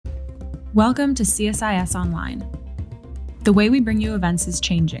Welcome to CSIS Online. The way we bring you events is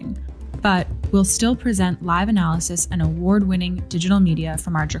changing, but we'll still present live analysis and award-winning digital media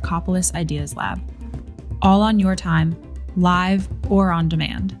from our Dracopolis Ideas Lab. All on your time, live or on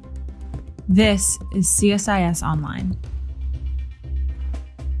demand. This is CSIS Online.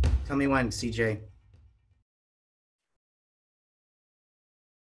 Tell me when, CJ.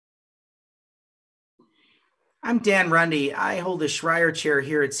 I'm Dan Rundy. I hold the Schreier Chair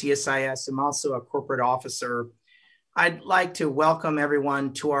here at CSIS. I'm also a corporate officer. I'd like to welcome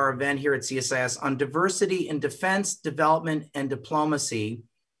everyone to our event here at CSIS on diversity in defense, development, and diplomacy.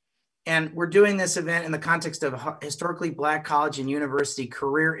 And we're doing this event in the context of historically Black college and university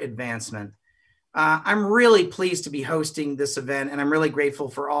career advancement. I'm really pleased to be hosting this event, and I'm really grateful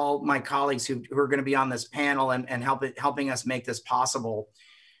for all my colleagues who are going to be on this panel and helping us make this possible.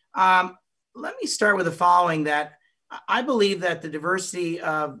 Let me start with the following, that I believe that the diversity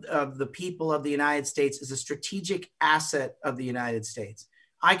of the people of the United States is a strategic asset of the United States.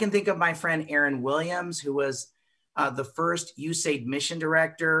 I can think of my friend Aaron Williams, who was the first USAID mission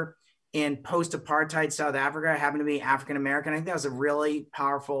director in post-apartheid South Africa, happened to be African-American. I think that was a really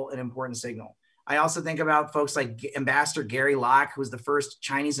powerful and important signal. I also think about folks like Ambassador Gary Locke, who was the first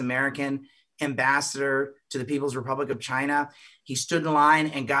Chinese-American ambassador to the People's Republic of China. He stood in line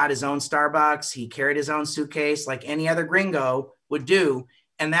and got his own Starbucks. He carried his own suitcase like any other gringo would do.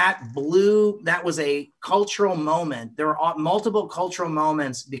 And that was a cultural moment. There were multiple cultural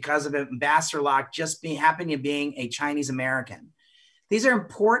moments because of Ambassador Locke just happening to being a Chinese American. These are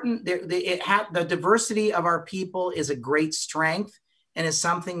important. The diversity of our people is a great strength and is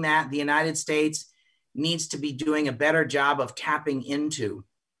something that the United States needs to be doing a better job of tapping into.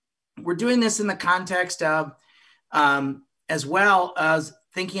 We're doing this in the context of, as well as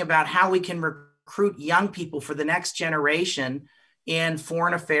thinking about how we can recruit young people for the next generation in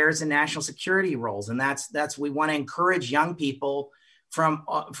foreign affairs and national security roles. And that's we want to encourage young people from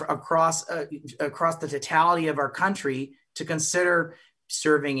across the totality of our country to consider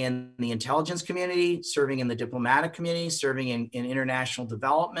serving in the intelligence community, serving in the diplomatic community, serving in international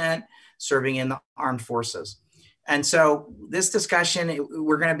development, serving in the armed forces. And so this discussion,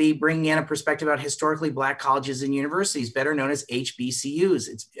 we're going to be bringing in a perspective about historically Black colleges and universities, better known as HBCUs.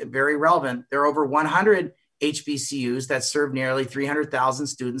 It's very relevant. There are over 100 HBCUs that serve nearly 300,000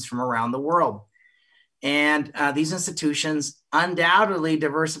 students from around the world. And these institutions undoubtedly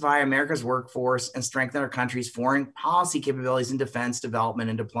diversify America's workforce and strengthen our country's foreign policy capabilities in defense, development,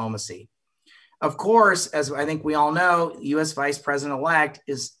 and diplomacy. Of course, as I think we all know, U.S. Vice President-elect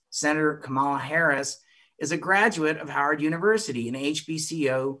is Senator Kamala Harris, is a graduate of Howard University, an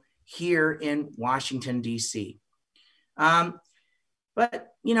HBCU here in Washington, D.C. But,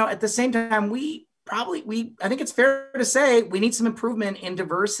 at the same time, I think it's fair to say we need some improvement in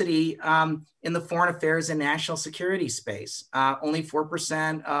diversity in the foreign affairs and national security space. Only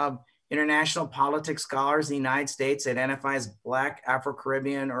 4% of international politics scholars in the United States identify as Black,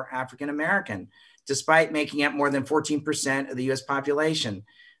 Afro-Caribbean, or African-American, despite making up more than 14% of the U.S. population.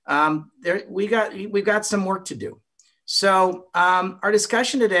 We've got some work to do. So our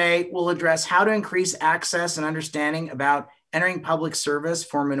discussion today will address how to increase access and understanding about entering public service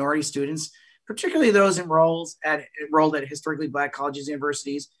for minority students, particularly those enrolled at historically Black colleges and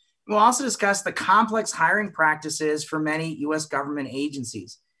universities. We'll also discuss the complex hiring practices for many U.S. government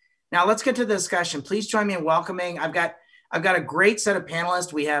agencies. Now let's get to the discussion. Please join me in welcoming. I've got a great set of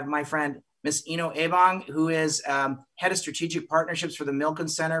panelists. We have my friend Ms. Ino Ebong, who is head of strategic partnerships for the Milken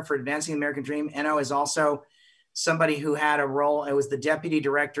Center for Advancing the American Dream. Ino is also somebody who had a role. It was the deputy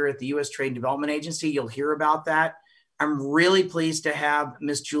director at the U.S. Trade and Development Agency. You'll hear about that. I'm really pleased to have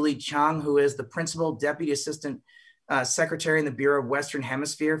Ms. Julie Chung, who is the principal deputy assistant secretary in the Bureau of Western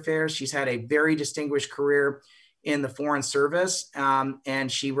Hemisphere Affairs. She's had a very distinguished career in the Foreign Service,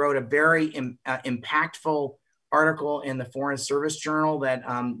 and she wrote a very impactful article in the Foreign Service Journal that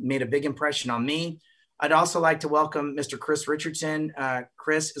made a big impression on me. I'd also like to welcome Mr. Chris Richardson.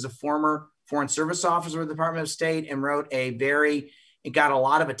 Chris is a former Foreign Service officer with the Department of State and wrote it got a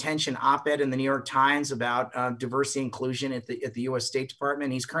lot of attention op-ed in the New York Times about diversity and inclusion at the U.S. State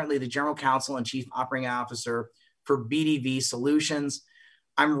Department. He's currently the General Counsel and Chief Operating Officer for BDV Solutions.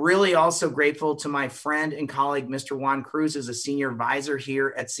 I'm really also grateful to my friend and colleague, Mr. Juan Cruz, who's a senior advisor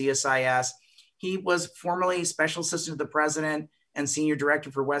here at CSIS. He was formerly Special Assistant to the President and Senior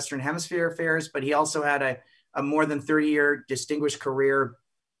Director for Western Hemisphere Affairs, but he also had a more than 30-year distinguished career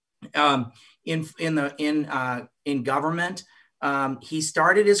in government. He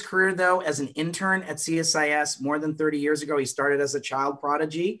started his career, though, as an intern at CSIS more than 30 years ago. He started as a child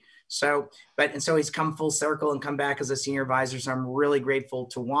prodigy. So he's come full circle and come back as a senior advisor. So I'm really grateful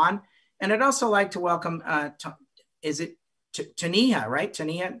to Juan. And I'd also like to welcome, Tania, right?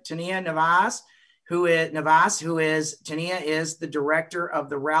 Tania Navas, Tania is the director of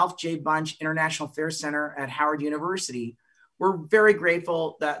the Ralph J. Bunch International Affairs Center at Howard University. We're very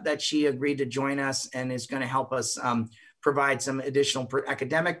grateful that she agreed to join us and is going to help us provide some additional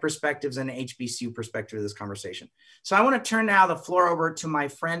academic perspectives and HBCU perspective to this conversation. So I want to turn now the floor over to my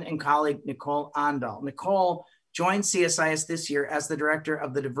friend and colleague, Nicole Andal. Nicole joined CSIS this year as the director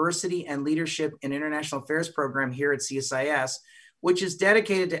of the Diversity and Leadership in International Affairs program here at CSIS, which is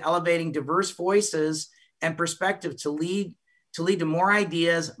dedicated to elevating diverse voices and perspective to lead to more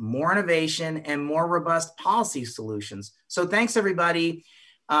ideas, more innovation, and more robust policy solutions. So thanks, everybody.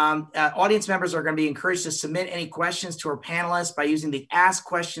 Audience members are going to be encouraged to submit any questions to our panelists by using the Ask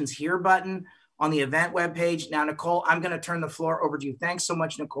Questions Here button on the event webpage. Now, Nicole, I'm going to turn the floor over to you. Thanks so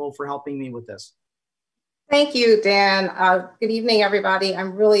much, Nicole, for helping me with this. Thank you, Dan. Good evening, everybody.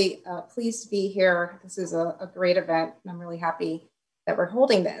 I'm really pleased to be here. This is a great event, and I'm really happy that we're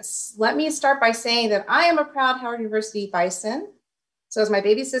holding this. Let me start by saying that I am a proud Howard University Bison. So is my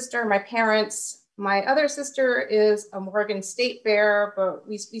baby sister, my parents. My other sister is a Morgan State Bear, but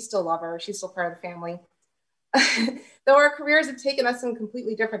we still love her. She's still part of the family. Though our careers have taken us in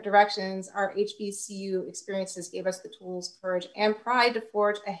completely different directions, our HBCU experiences gave us the tools, courage, and pride to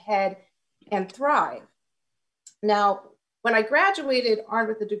forge ahead and thrive. Now, when I graduated armed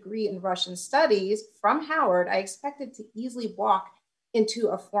with a degree in Russian studies from Howard, I expected to easily walk into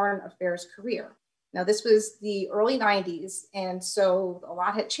a foreign affairs career. Now, this was the early 90s, and so a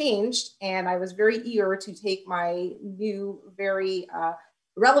lot had changed, and I was very eager to take my new, very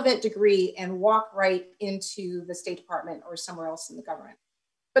relevant degree and walk right into the State Department or somewhere else in the government.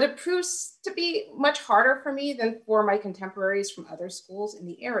 But it proves to be much harder for me than for my contemporaries from other schools in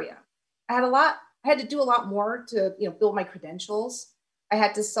the area. I had to do a lot more to build my credentials. I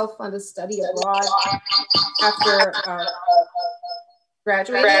had to self-fund a study abroad after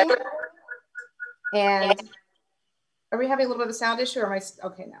graduating. And are we having a little bit of a sound issue, or am I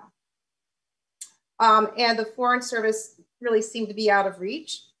okay now? And the Foreign Service really seemed to be out of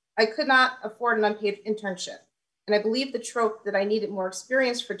reach. I could not afford an unpaid internship. And I believed the trope that I needed more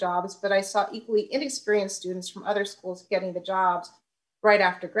experience for jobs, but I saw equally inexperienced students from other schools getting the jobs right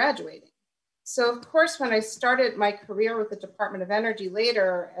after graduating. So of course, when I started my career with the Department of Energy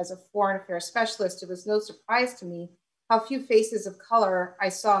later as a foreign affairs specialist, it was no surprise to me how few faces of color I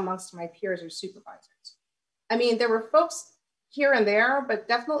saw amongst my peers or supervisors. I mean, there were folks here and there, but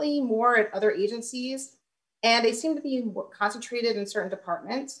definitely more at other agencies, and they seemed to be more concentrated in certain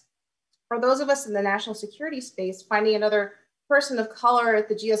departments. For those of us in the national security space, finding another person of color at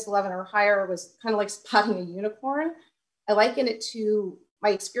the GS-11 or higher was kind of like spotting a unicorn. I liken it to my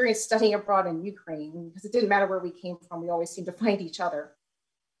experience studying abroad in Ukraine, because it didn't matter where we came from, we always seemed to find each other.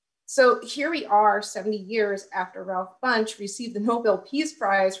 So here we are 70 years after Ralph Bunche received the Nobel Peace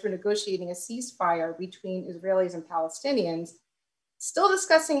Prize for negotiating a ceasefire between Israelis and Palestinians, still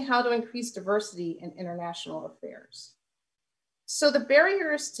discussing how to increase diversity in international affairs. So the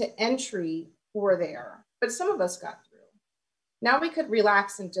barriers to entry were there, but some of us got through. Now we could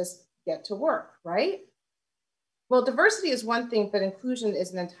relax and just get to work, right? Well, diversity is one thing, but inclusion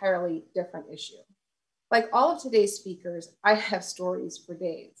is an entirely different issue. Like all of today's speakers, I have stories for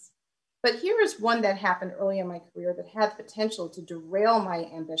days. But here is one that happened early in my career that had the potential to derail my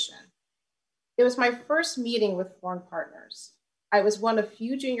ambition. It was my first meeting with foreign partners. I was one of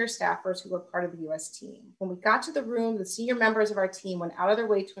few junior staffers who were part of the US team. When we got to the room, the senior members of our team went out of their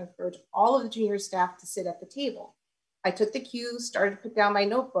way to encourage all of the junior staff to sit at the table. I took the cue, started to put down my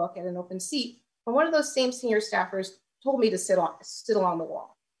notebook at an open seat, and one of those same senior staffers told me to sit along the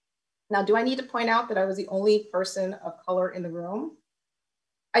wall. Now, do I need to point out that I was the only person of color in the room?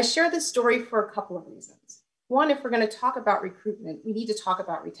 I share this story for a couple of reasons. One, if we're going to talk about recruitment, we need to talk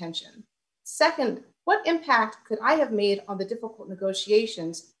about retention. Second, what impact could I have made on the difficult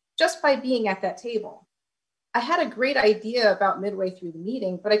negotiations just by being at that table? I had a great idea about midway through the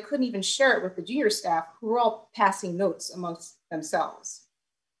meeting, but I couldn't even share it with the junior staff who were all passing notes amongst themselves.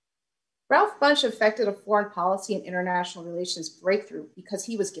 Ralph Bunche effected a foreign policy and international relations breakthrough because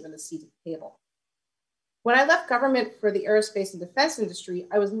he was given a seat at the table. When I left government for the aerospace and defense industry,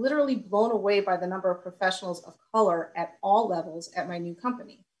 I was literally blown away by the number of professionals of color at all levels at my new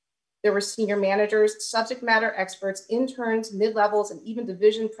company. There were senior managers, subject matter experts, interns, mid-levels, and even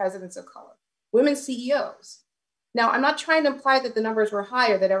division presidents of color, women CEOs. Now, I'm not trying to imply that the numbers were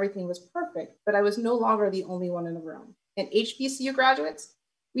high or that everything was perfect, but I was no longer the only one in the room. And HBCU graduates,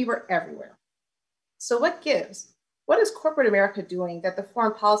 we were everywhere. So what gives? What is corporate America doing that the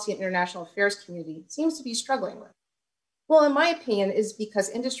foreign policy and international affairs community seems to be struggling with? Well, in my opinion, is because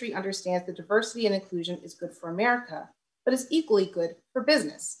industry understands that diversity and inclusion is good for America, but is equally good for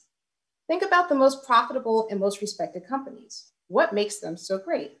business. Think about the most profitable and most respected companies. What makes them so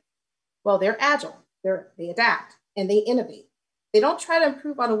great? Well, they're agile, they adapt, and they innovate. They don't try to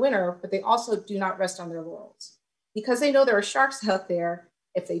improve on a winner, but they also do not rest on their laurels. Because they know there are sharks out there,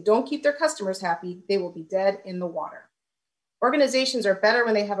 if they don't keep their customers happy, they will be dead in the water. Organizations are better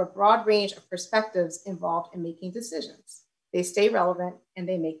when they have a broad range of perspectives involved in making decisions. They stay relevant and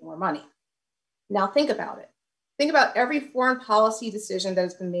they make more money. Now think about it. Think about every foreign policy decision that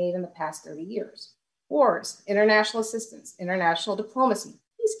has been made in the past 30 years. Wars, international assistance, international diplomacy,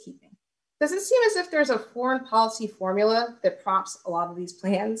 peacekeeping. Does it seem as if there's a foreign policy formula that prompts a lot of these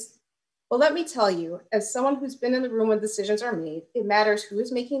plans? Well, let me tell you, as someone who's been in the room when decisions are made, it matters who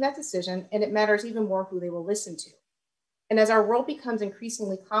is making that decision, and it matters even more who they will listen to. And as our world becomes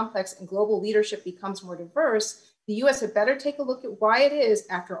increasingly complex and global leadership becomes more diverse, the US had better take a look at why it is,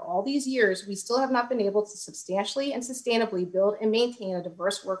 after all these years, we still have not been able to substantially and sustainably build and maintain a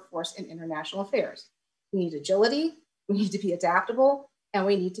diverse workforce in international affairs. We need agility, we need to be adaptable, and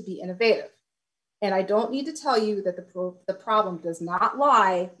we need to be innovative. And I don't need to tell you that the problem does not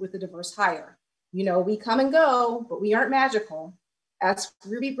lie with the diverse hire. You know, we come and go, but we aren't magical. Ask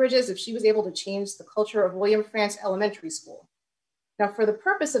Ruby Bridges if she was able to change the culture of William Frantz Elementary School. Now, for the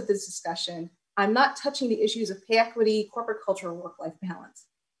purpose of this discussion, I'm not touching the issues of pay equity, corporate culture, or work-life balance.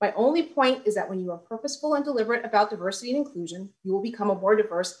 My only point is that when you are purposeful and deliberate about diversity and inclusion, you will become a more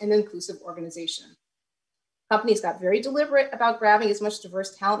diverse and inclusive organization. Companies got very deliberate about grabbing as much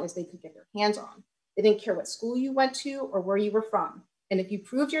diverse talent as they could get their hands on. They didn't care what school you went to or where you were from. And if you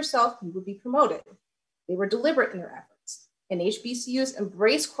proved yourself, you would be promoted. They were deliberate in their efforts. And HBCUs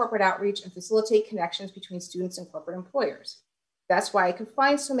embrace corporate outreach and facilitate connections between students and corporate employers. That's why I could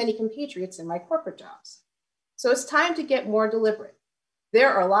find so many compatriots in my corporate jobs. So it's time to get more deliberate.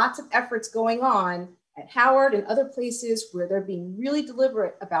 There are lots of efforts going on at Howard and other places where they're being really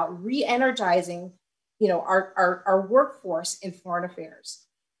deliberate about re-energizing, our workforce in foreign affairs.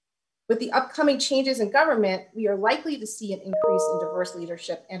 With the upcoming changes in government, we are likely to see an increase in diverse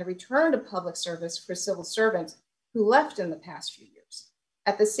leadership and a return to public service for civil servants who left in the past few years.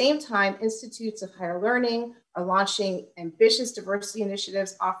 At the same time, institutes of higher learning are launching ambitious diversity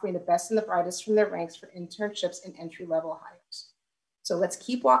initiatives, offering the best and the brightest from their ranks for internships and entry-level hires. So let's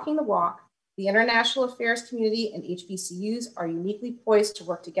keep walking the walk. The international affairs community and HBCUs are uniquely poised to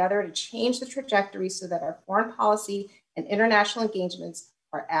work together to change the trajectory so that our foreign policy and international engagements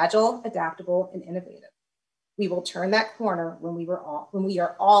are agile, adaptable, and innovative. We will turn that corner when we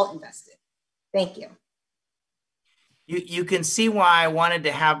are all invested. Thank you. You can see why I wanted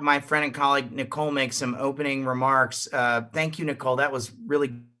to have my friend and colleague, Nicole, make some opening remarks. Thank you, Nicole. That was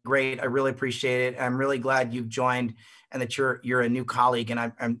really great. I really appreciate it. I'm really glad you've joined and that you're a new colleague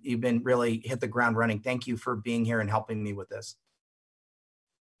and you've been really hit the ground running. Thank you for being here and helping me with this.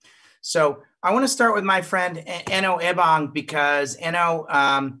 So I want to start with my friend, Eno Ebong, because Eno,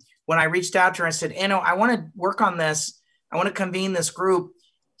 when I reached out to her, I said, Eno, I want to work on this. I want to convene this group.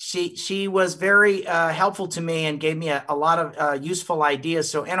 She was very helpful to me and gave me a lot of useful ideas.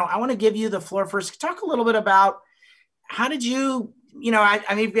 So, Eno, I want to give you the floor first. Talk a little bit about how did you,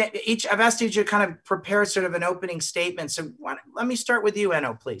 I've asked you to kind of prepare sort of an opening statement. So let me start with you,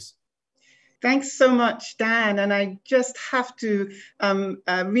 Eno, please. Thanks so much, Dan. And I just have to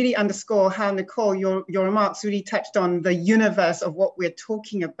really underscore how, Nicole, your remarks really touched on the universe of what we're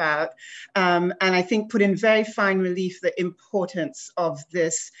talking about. And I think put in very fine relief the importance of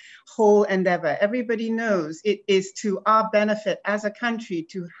this whole endeavor. Everybody knows it is to our benefit as a country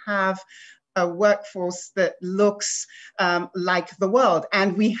to have a workforce that looks like the world.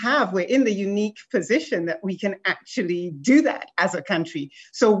 And we're in the unique position that we can actually do that as a country.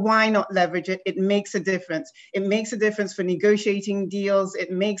 So why not leverage it? It makes a difference. It makes a difference for negotiating deals. It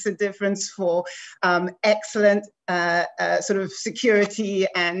makes a difference for excellent sort of security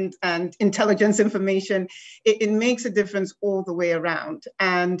and intelligence information. It makes a difference all the way around.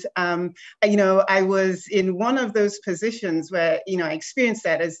 And, I was in one of those positions where, I experienced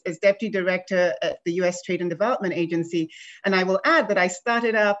that as Deputy Director at the US Trade and Development Agency. And I will add that I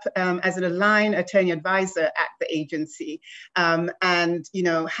started up as an aligned attorney advisor at the agency and,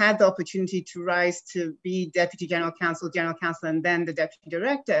 had the opportunity to rise to be Deputy General Counsel, and then the Deputy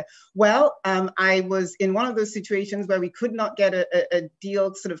Director. Well, I was in one of those situations situations where we could not get a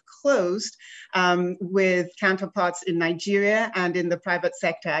deal sort of closed with counterparts in Nigeria and in the private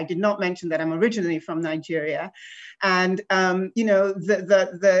sector. I did not mention that I'm originally from Nigeria. And, you know,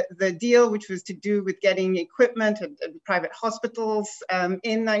 the deal, which was to do with getting equipment at private hospitals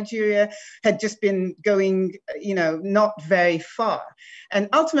in Nigeria, had just been going, you know, not very far. And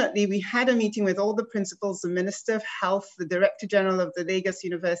ultimately, we had a meeting with all the principals, the Minister of Health, the Director General of the Lagos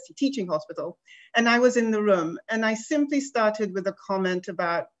University Teaching Hospital, and I was in the room. And I simply started with a comment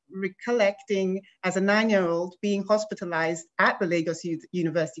about recollecting as a 9-year-old being hospitalized at the Lagos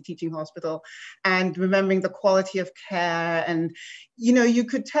University Teaching Hospital and remembering the quality of care. And, you know, you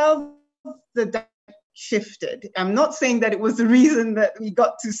could tell the shifted. I'm not saying that it was the reason that we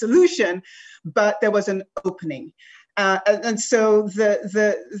got to solution, but there was an opening. And so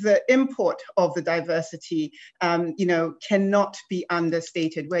the import of the diversity, you know, cannot be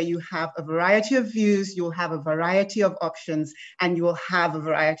understated. Where you have a variety of views, you'll have a variety of options, and you will have a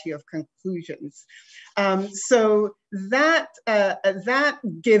variety of conclusions. So that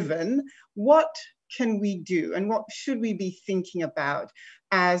given, what can we do, and what should we be thinking about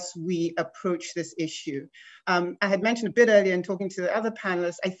as we approach this issue? I had mentioned a bit earlier in talking to the other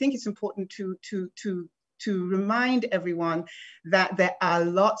panelists, I think it's important to remind everyone that there are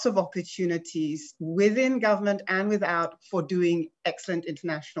lots of opportunities within government and without for doing excellent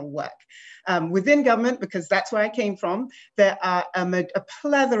international work. Within government, because that's where I came from, there are a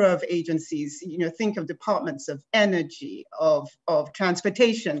plethora of agencies. You know, think of departments of energy, of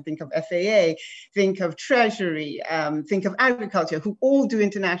transportation, think of FAA, think of Treasury, think of agriculture, who all do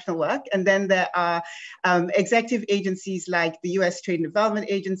international work. And then there are executive agencies like the US Trade and Development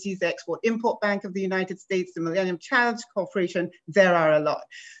Agencies, the Export-Import Bank of the United States, the Millennium Challenge Corporation. There are a lot.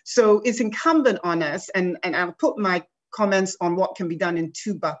 So it's incumbent on us, and I'll put my comments on what can be done in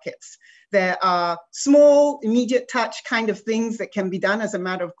 2 buckets. There are small, immediate touch kind of things that can be done as a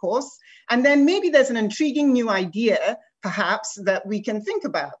matter of course. And then maybe there's an intriguing new idea, perhaps, that we can think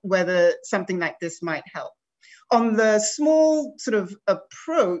about whether something like this might help. On the small sort of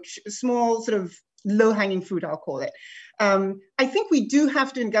approach, small sort of low-hanging fruit, I'll call it. I think we do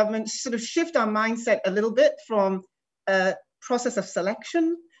have to, in government, sort of shift our mindset a little bit from a process of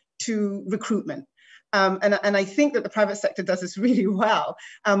selection to recruitment. And I think that the private sector does this really well.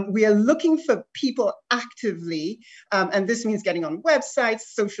 We are looking for people actively, and this means getting on websites,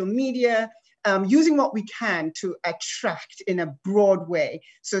 social media, using what we can to attract in a broad way.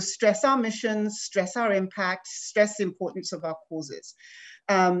 So stress our missions, stress our impact, stress the importance of our causes.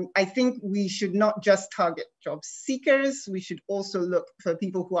 I think we should not just target job seekers. We should also look for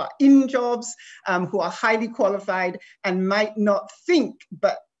people who are in jobs, who are highly qualified and might not think,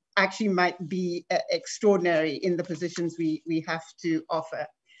 but actually might be extraordinary in the positions we have to offer.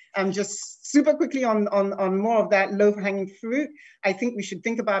 Just super quickly on more of that low-hanging fruit, I think we should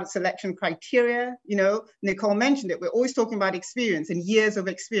think about selection criteria. You know, Nicole mentioned it. We're always talking about experience and years of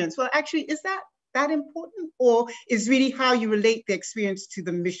experience. Well, actually, is that important? Or is really how you relate the experience to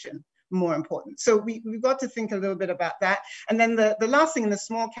the mission more important? So we've got to think a little bit about that. And then the last thing in the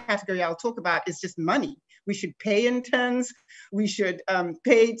small category I'll talk about is just money. We should pay interns. We should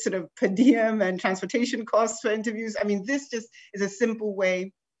pay sort of per diem and transportation costs for interviews. I mean, this just is a simple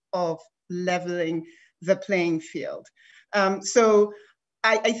way of leveling the playing field. So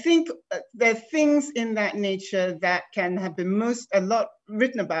I think there are things in that nature that can have been a lot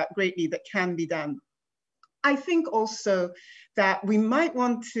written about greatly that can be done. I think also that we might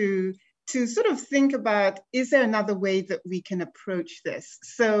want to sort of think about, is there another way that we can approach this?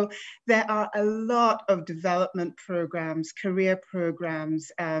 So there are a lot of development programs, career programs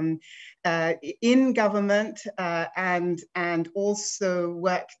in government and also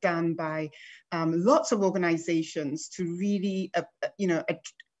work done by lots of organizations to really,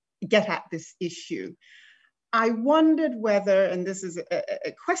 get at this issue. I wondered whether, and this is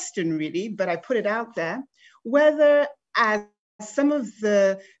a question really, but I put it out there, whether as some of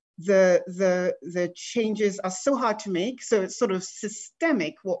the changes are so hard to make, so it's sort of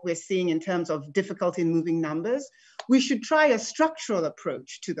systemic what we're seeing in terms of difficulty in moving numbers, we should try a structural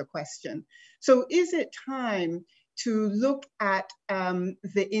approach to the question. So is it time to look at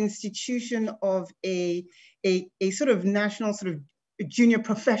the institution of a sort of national sort of junior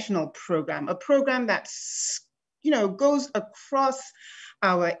professional program, a program that's, goes across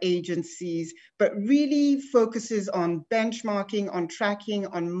our agencies, but really focuses on benchmarking, on tracking,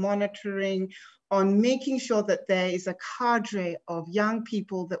 on monitoring, on making sure that there is a cadre of young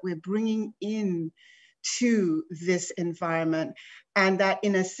people that we're bringing in to this environment, and that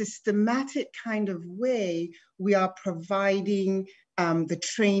in a systematic kind of way, we are providing the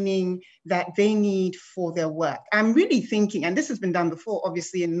training that they need for their work. I'm really thinking, and this has been done before,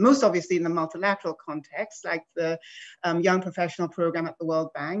 obviously, and most obviously in the multilateral context, like the Young Professional Program at the World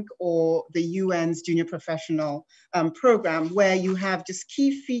Bank or the UN's Junior Professional Program, where you have just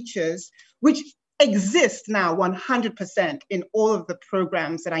key features which exist now 100% in all of the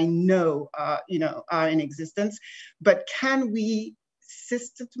programs that I know are in existence. But can we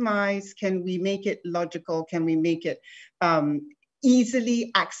systemize? Can we make it logical? Can we make it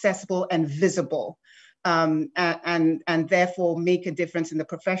easily accessible and visible, and therefore make a difference in the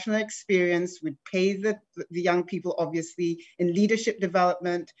professional experience, would pay the young people, obviously, in leadership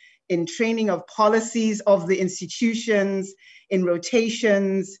development, in training of policies of the institutions, in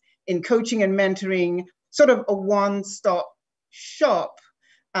rotations, in coaching and mentoring, sort of a one-stop shop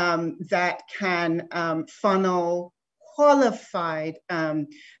that can funnel qualified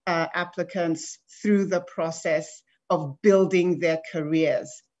applicants through the process of building their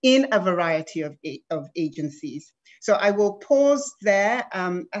careers in a variety of agencies. So I will pause there.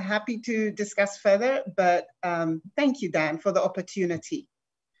 I'm happy to discuss further, but thank you, Dan, for the opportunity.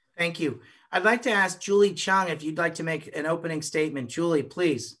 Thank you. I'd like to ask Julie Chung if you'd like to make an opening statement. Julie,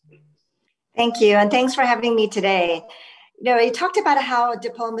 please. Thank you, and thanks for having me today. You talked about how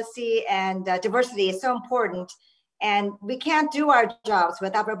diplomacy and diversity is so important, and we can't do our jobs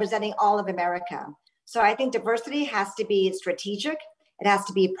without representing all of America. So I think diversity has to be strategic, it has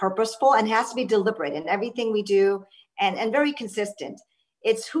to be purposeful, and it has to be deliberate in everything we do, and very consistent.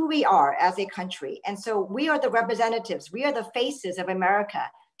 It's who we are as a country. And so we are the representatives, we are the faces of America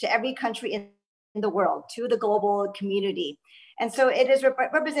to every country in the world, to the global community. And so it is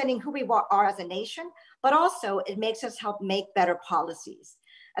representing who we are as a nation, but also it makes us help make better policies.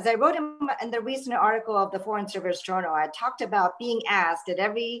 As I wrote in the recent article of the Foreign Service Journal, I talked about being asked at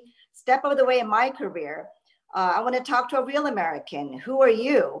every step of the way in my career, I want to talk to a real American. Who are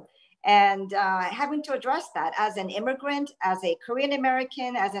you? And having to address that as an immigrant, as a Korean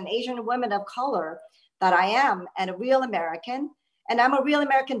American, as an Asian woman of color, that I am a real American, and I'm a real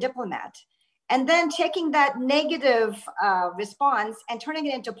American diplomat. And then taking that negative response and turning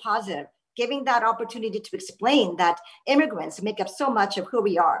it into positive, giving that opportunity to explain that immigrants make up so much of who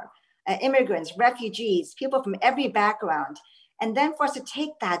we are. Immigrants, refugees, people from every background. And then for us to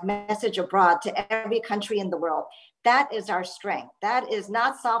take that message abroad to every country in the world, that is our strength. That is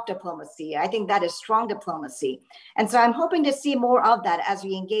not soft diplomacy. I think that is strong diplomacy. And so I'm hoping to see more of that as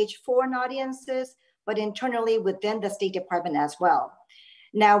we engage foreign audiences, but internally within the State Department as well.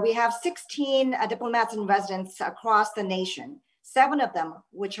 Now we have 16 diplomats in residence across the nation, 7 of them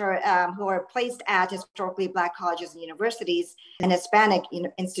which are who are placed at historically Black colleges and universities and Hispanic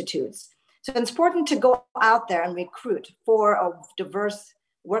institutes. So it's important to go out there and recruit for a diverse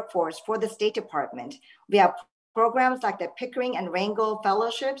workforce for the State Department. We have programs like the Pickering and Rangel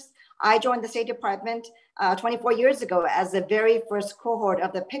Fellowships. I joined the State Department 24 years ago as the very first cohort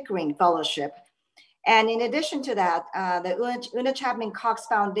of the Pickering Fellowship. And in addition to that, the Una Chapman Cox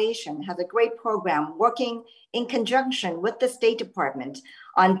Foundation has a great program working in conjunction with the State Department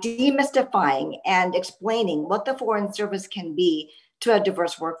on demystifying and explaining what the Foreign Service can be to a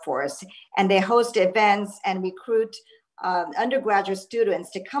diverse workforce. And they host events and recruit undergraduate students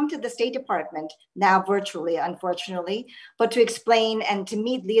to come to the State Department, now virtually, unfortunately, but to explain and to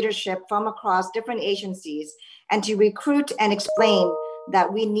meet leadership from across different agencies and to recruit and explain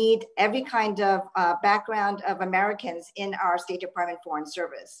that we need every kind of background of Americans in our State Department Foreign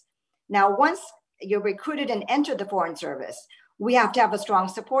Service. Now, once you're recruited and enter the Foreign Service, we have to have a strong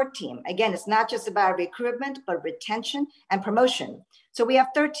support team. Again, it's not just about recruitment, but retention and promotion. So we have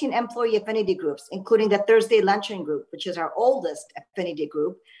 13 employee affinity groups, including the Thursday Luncheon Group, which is our oldest affinity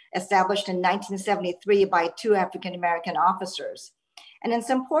group, established in 1973 by 2 African-American officers. And it's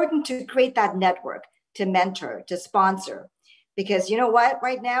important to create that network, to mentor, to sponsor. Because you know what,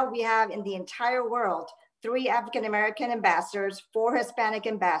 right now we have in the entire world, 3 African-American ambassadors, 4 Hispanic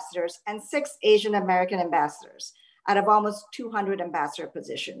ambassadors, and 6 Asian American ambassadors out of almost 200 ambassador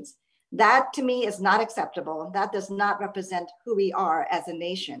positions. That to me is not acceptable. That does not represent who we are as a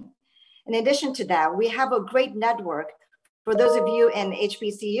nation. In addition to that, we have a great network. For those of you in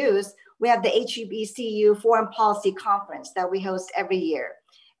HBCUs, we have the HBCU Foreign Policy Conference that we host every year.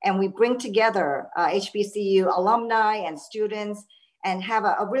 And we bring together HBCU alumni and students and have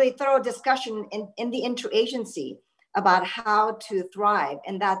a really thorough discussion in the interagency about how to thrive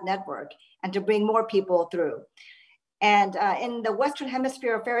in that network and to bring more people through. And in the Western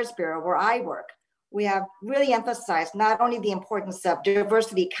Hemisphere Affairs Bureau, where I work, we have really emphasized not only the importance of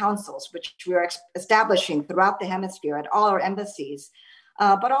diversity councils, which we are establishing throughout the hemisphere at all our embassies,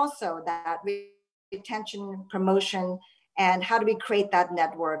 but also that retention, promotion, And how do we create that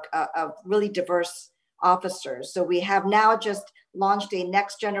network of really diverse officers? So we have now just launched a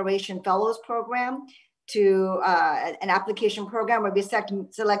Next Generation Fellows program to an application program where we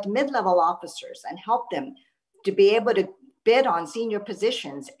select mid-level officers and help them to be able to bid on senior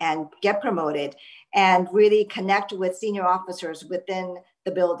positions and get promoted and really connect with senior officers within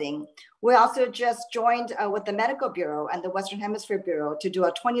the building. We also just joined with the Medical Bureau and the Western Hemisphere Bureau to do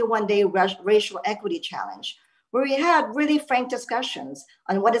a 21-day racial equity challenge, where we had really frank discussions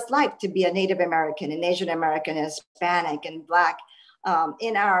on what it's like to be a Native American and Asian American and Hispanic and Black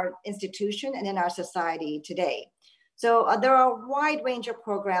in our institution and in our society today. So there are a wide range of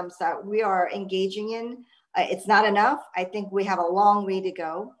programs that we are engaging in. It's not enough. I think we have a long way to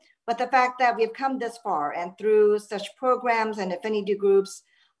go. But the fact that we've come this far and through such programs and affinity groups,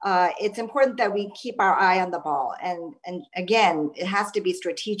 it's important that we keep our eye on the ball. And again, it has to be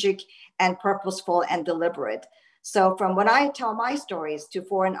strategic and purposeful and deliberate. So from when I tell my stories to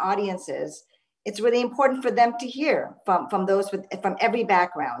foreign audiences, it's really important for them to hear from those from every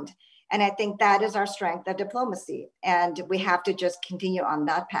background. And I think that is our strength of diplomacy. And we have to just continue on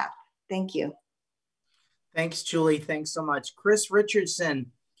that path. Thank you. Thanks, Julie. Thanks so much. Chris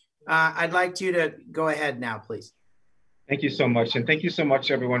Richardson, I'd like you to go ahead now, please. Thank you so much. And thank you so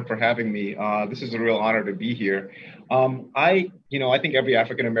much, everyone, for having me. This is a real honor to be here. I think every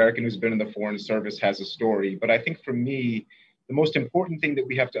African-American who's been in the Foreign Service has a story. But I think for me, the most important thing that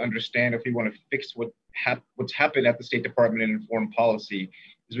we have to understand if we want to fix what's happened at the State Department and in foreign policy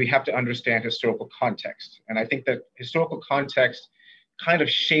is we have to understand historical context. And I think that historical context kind of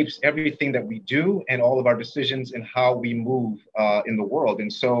shapes everything that we do and all of our decisions and how we move in the world.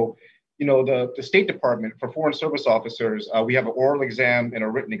 And so, the State Department for Foreign Service officers, we have an oral exam and a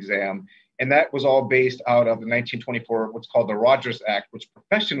written exam. And that was all based out of the 1924, what's called the Rogers Act, which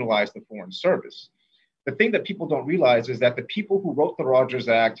professionalized the Foreign Service. The thing that people don't realize is that the people who wrote the Rogers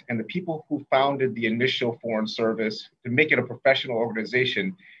Act and the people who founded the initial Foreign Service to make it a professional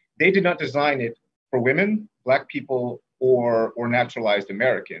organization, they did not design it for women, Black people, or naturalized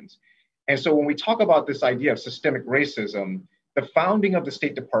Americans. And so when we talk about this idea of systemic racism, the founding of the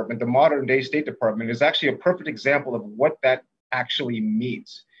State Department, the modern day State Department, is actually a perfect example of what that actually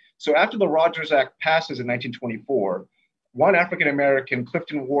means. So after the Rogers Act passes in 1924, one African-American,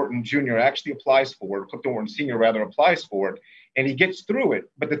 Clifton Wharton Jr., actually applies for it, Clifton Wharton Sr. rather applies for it, and he gets through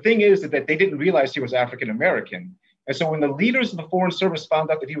it. But the thing is that they didn't realize he was African-American. And so when the leaders of the Foreign Service found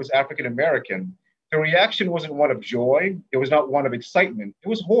out that he was African-American, the reaction wasn't one of joy. It was not one of excitement. It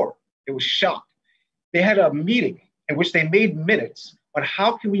was horror. It was shock. They had a meeting in which they made minutes on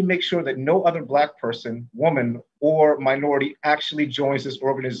how can we make sure that no other Black person, woman, or minority actually joins this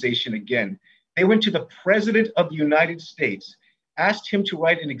organization again. They went to the President of the United States, asked him to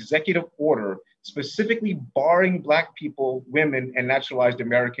write an executive order specifically barring Black people, women, and naturalized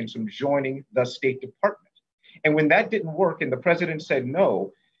Americans from joining the State Department. And when that didn't work and the president said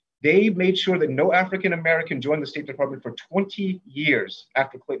no, they made sure that no African-American joined the State Department for 20 years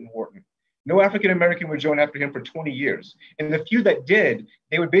after Clinton Wharton. No African-American would join after him for 20 years. And the few that did,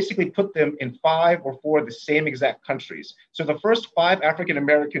 they would basically put them in 5 or 4 of the same exact countries. So the first 5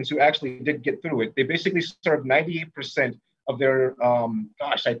 African-Americans who actually did get through it, they basically served 98% of their,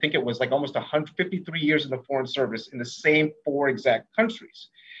 I think it was like almost 153 years in the Foreign Service in the same 4 exact countries.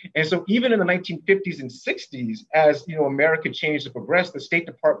 And so even in the 1950s and 60s, as America changed and progressed, the State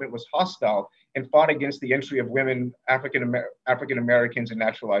Department was hostile and fought against the entry of women, African Americans, and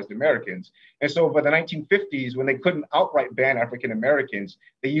naturalized Americans. And so by the 1950s, when they couldn't outright ban African Americans,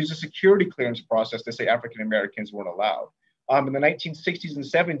 they used a security clearance process to say African Americans weren't allowed. In the 1960s and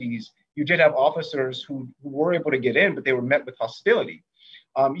 70s, you did have officers who were able to get in, but they were met with hostility.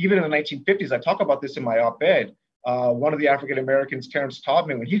 Even in the 1950s, I talk about this in my op-ed. One of the African Americans, Terrence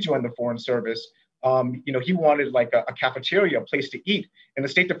Taubman, when he joined the Foreign Service, he wanted like a cafeteria, a place to eat, and the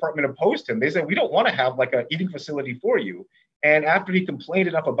State Department opposed him. They said, we don't want to have like an eating facility for you. And after he complained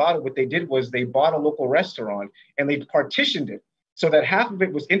enough about it, what they did was they bought a local restaurant and they partitioned it so that half of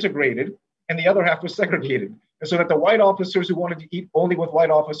it was integrated and the other half was segregated. And so that the white officers who wanted to eat only with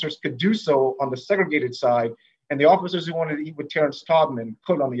white officers could do so on the segregated side, and the officers who wanted to eat with Terrence Taubman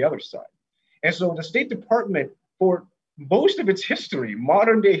could on the other side. And so the State Department, for most of its history,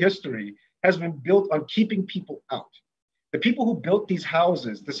 modern day history, has been built on keeping people out. The people who built these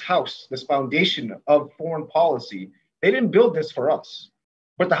houses, this house, this foundation of foreign policy, they didn't build this for us,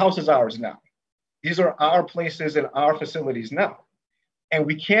 but the house is ours now. These are our places and our facilities now. And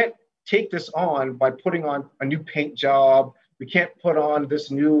we can't take this on by putting on a new paint job. We can't put on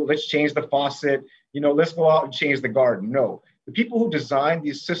this new, let's change the faucet, let's go out and change the garden. No, the people who designed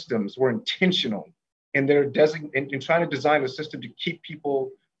these systems were intentional and they're and trying to design a system to keep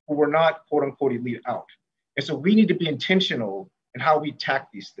people who were not quote unquote elite out. And so we need to be intentional in how we tackle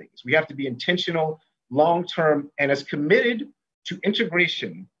these things. We have to be intentional, long-term, and as committed to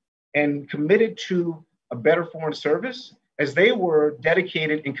integration and committed to a better foreign service as they were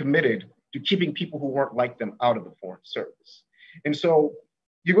dedicated and committed to keeping people who weren't like them out of the foreign service. And so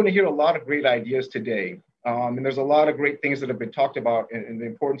you're going to hear a lot of great ideas today. And there's a lot of great things that have been talked about in the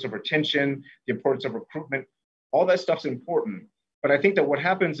importance of retention, the importance of recruitment. All that stuff's important. But I think that what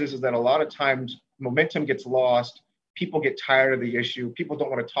happens is that a lot of times momentum gets lost. People get tired of the issue. People don't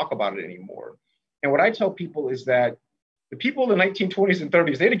want to talk about it anymore. And what I tell people is that the people in the 1920s and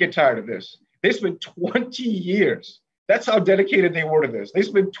 30s, they didn't get tired of this. They spent 20 years. That's how dedicated they were to this. They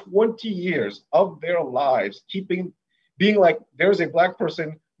spent 20 years of their lives being like, there's a Black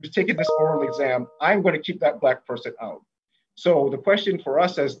person who's taking this oral exam. I'm going to keep that Black person out. So the question for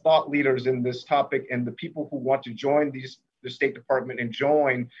us as thought leaders in this topic and the people who want to join the State Department and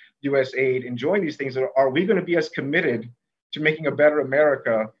join USAID and join these things, are we going to be as committed to making a better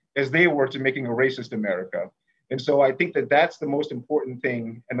America as they were to making a racist America? And so I think that that's the most important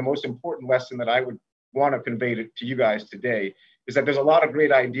thing, and the most important lesson that I would want to convey to you guys today is that there's a lot of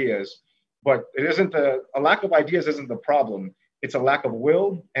great ideas, but it isn't a lack of ideas isn't the problem. It's a lack of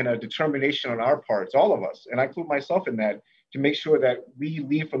will and a determination on our parts, all of us, and I include myself in that, to make sure that we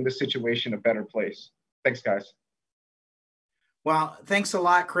leave from this situation a better place. Thanks, guys. Well, thanks a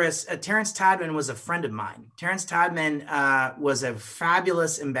lot, Chris. Terrence Todman was a friend of mine. Terrence Todman was a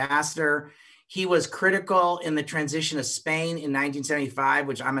fabulous ambassador. He was critical in the transition of Spain in 1975,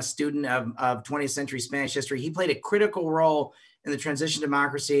 which I'm a student of 20th century Spanish history. He played a critical role in the transition to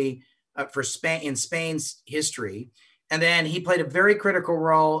democracy for Spain in Spain's history. And then he played a very critical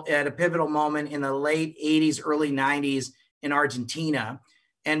role at a pivotal moment in the late 80s, early 90s in Argentina.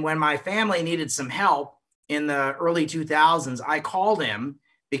 And when my family needed some help in the early 2000s, I called him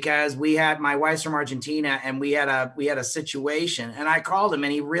because my wife's from Argentina and we had a situation, and I called him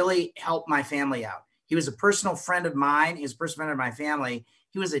and he really helped my family out. He was a personal friend of mine. He was a personal friend of my family.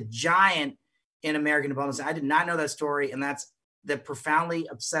 He was a giant in American diplomacy. I did not know that story, and that profoundly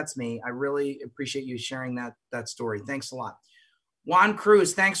upsets me. I really appreciate you sharing that story. Thanks a lot. Juan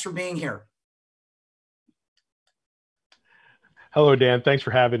Cruz, thanks for being here. Hello, Dan. Thanks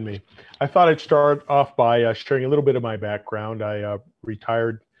for having me. I thought I'd start off by sharing a little bit of my background. I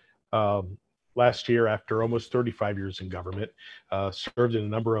retired last year after almost 35 years in government, served in a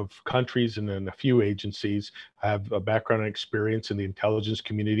number of countries and in a few agencies. I have a background and experience in the intelligence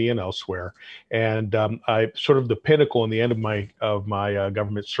community and elsewhere. And I sort of the pinnacle and the end of my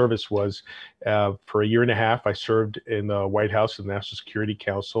government service was for a year and a half, I served in the White House and the National Security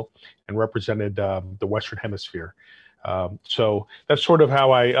Council and represented the Western Hemisphere. So that's sort of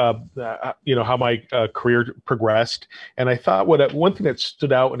how how my career progressed. And I thought one thing that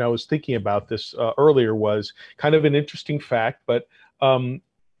stood out when I was thinking about this earlier was kind of an interesting fact, but in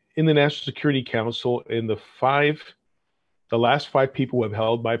the National Security Council, in the last 5 people who have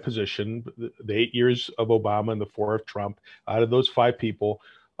held my position, the 8 years of Obama and the 4 of Trump, out of those 5 people,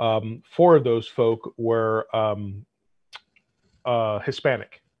 4 of those folk were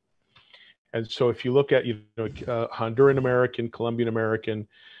Hispanic. And so if you look at, Honduran American, Colombian American,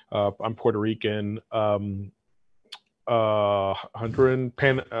 I'm Puerto Rican, Honduran,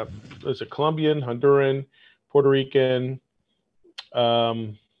 Colombian, Honduran, Puerto Rican,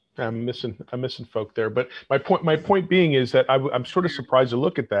 I'm missing folk there, but my point being is that I'm sort of surprised to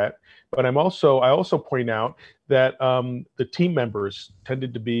look at that, but I also point out that the team members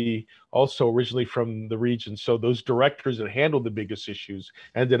tended to be also originally from the region. So those directors that handled the biggest issues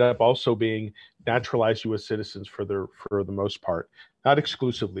ended up also being naturalized U.S. citizens for the most part, not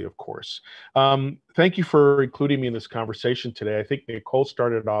exclusively, of course. Thank you for including me in this conversation today. I think Nicole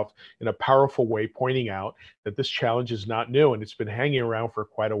started off in a powerful way, pointing out that this challenge is not new and it's been hanging around for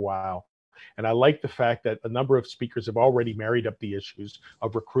quite a while. And I like the fact that a number of speakers have already married up the issues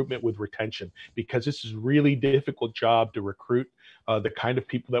of recruitment with retention, because this is a really difficult job to recruit the kind of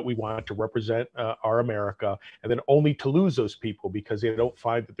people that we want to represent our America, and then only to lose those people because they don't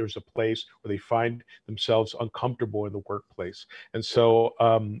find that there's a place where they find themselves uncomfortable in the workplace. And so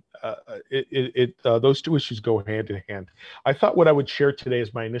those two issues go hand in hand. I thought what I would share today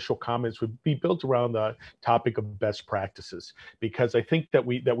as my initial comments would be built around the topic of best practices, because I think that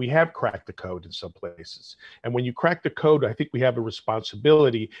we have cracked the code in some places. And when you crack the code, I think we have a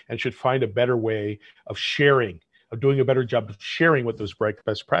responsibility and should find a better way of sharing of doing a better job of sharing what those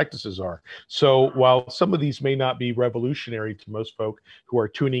best practices are. So while some of these may not be revolutionary to most folk who are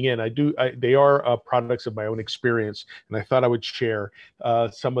tuning in, they are products of my own experience, and I thought I would share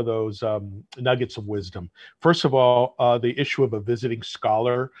some of those nuggets of wisdom. First of all, the issue of a visiting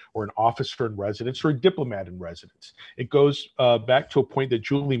scholar or an officer in residence or a diplomat in residence. It goes back to a point that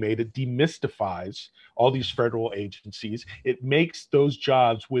Julie made. It demystifies all these federal agencies. It makes those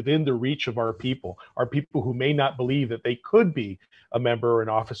jobs within the reach of our people who may not believe that they could be a member or an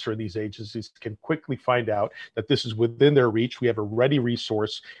officer in these agencies can quickly find out that this is within their reach. We have a ready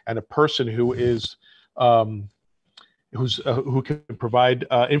resource and a person who is who can provide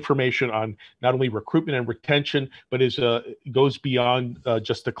information on not only recruitment and retention, but goes beyond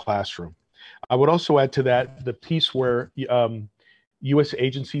just the classroom. I would also add to that the piece where U.S.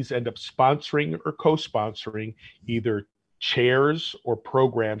 agencies end up sponsoring or co-sponsoring either chairs or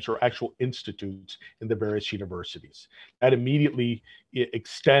programs or actual institutes in the various universities. That immediately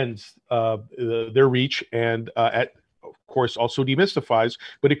extends their reach and of course also demystifies,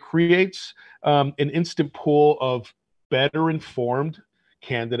 but it creates an instant pool of better informed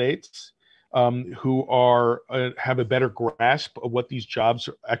candidates who have a better grasp of what these jobs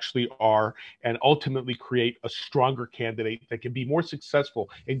actually are, and ultimately create a stronger candidate that can be more successful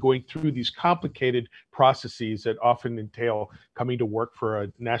in going through these complicated processes that often entail coming to work for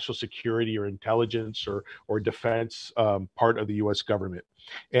a national security or intelligence or defense part of the U.S. government.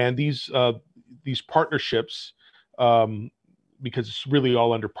 And these partnerships, because it's really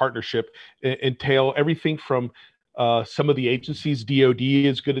all under partnership, entail everything from some of the agencies. DOD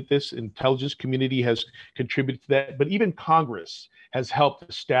is good at this. Intelligence community has contributed to that, but even Congress has helped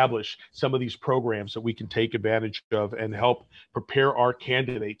establish some of these programs that we can take advantage of and help prepare our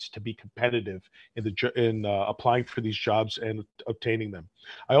candidates to be competitive in applying for these jobs and obtaining them.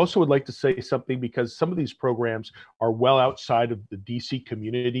 I also would like to say something, because some of these programs are well outside of the DC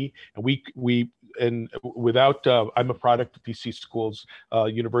community, and I'm a product of DC schools,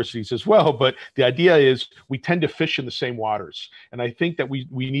 universities as well, but the idea is we tend to fish in the same waters. And I think that we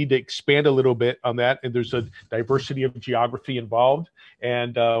need to expand a little bit on that. And there's a diversity of geography involved,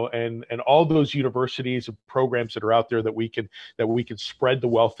 and all those universities and programs that are out there that we can spread the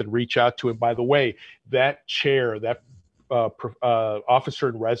wealth and reach out to. And by the way, that chair, that officer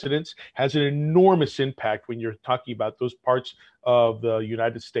in residence has an enormous impact when you're talking about those parts of the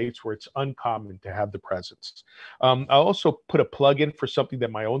United States where it's uncommon to have the presence. I'll also put a plug in for something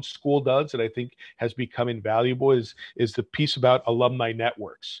that my own school does that I think has become invaluable is the piece about alumni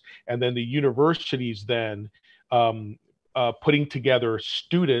networks. And then the universities then putting together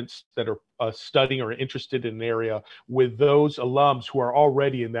students that are studying or interested in an area with those alums who are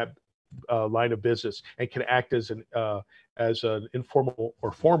already in that line of business and can act as an informal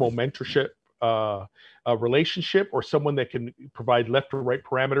or formal mentorship relationship, or someone that can provide left or right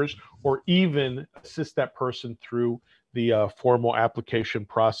parameters, or even assist that person through the formal application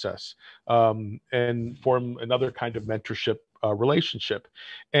process, and form another kind of mentorship relationship.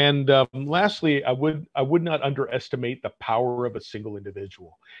 And lastly, I would not underestimate the power of a single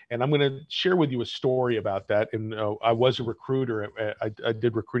individual. And I'm going to share with you a story about that. And I was a recruiter. I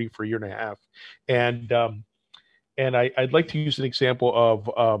did recruiting for a year and a half, and I'd like to use an example of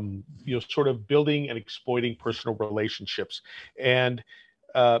sort of building and exploiting personal relationships. And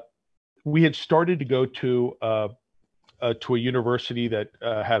we had started to go to a university that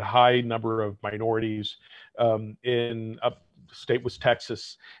had a high number of minorities in state was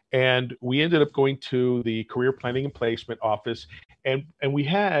Texas, and we ended up going to the career planning and placement office, and we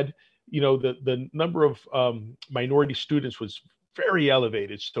had the number of minority students was very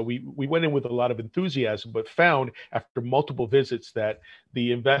elevated. So we went in with a lot of enthusiasm, but found after multiple visits that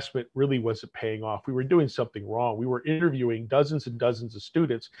the investment really wasn't paying off. We were doing something wrong. We were interviewing dozens and dozens of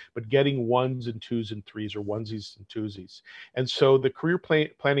students, but getting ones and twos and threes, or onesies and twosies. And so the career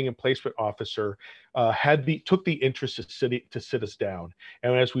planning and placement officer took the interest to sit us down.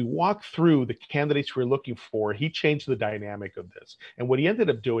 And as we walked through the candidates we were looking for, he changed the dynamic of this. And what he ended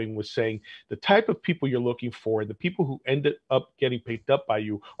up doing was saying, the type of people you're looking for, the people who ended up getting picked up by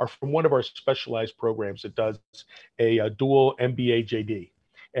you, are from one of our specialized programs that does a dual MBA JD.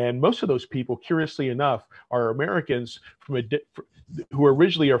 And most of those people, curiously enough, are Americans who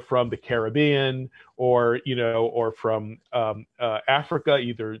originally are from the Caribbean or from Africa,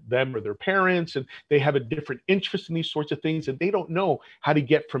 either them or their parents, and they have a different interest in these sorts of things, and they don't know how to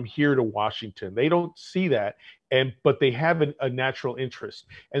get from here to Washington. They don't see that, but they have a natural interest.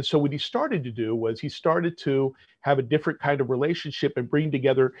 And so what he started to do was he started to have a different kind of relationship and bring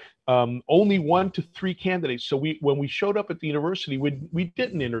together only 1 to 3 candidates. So when we showed up at the university, we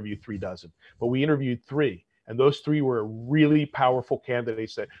didn't interview 3 dozen, but we interviewed 3. And those three were really powerful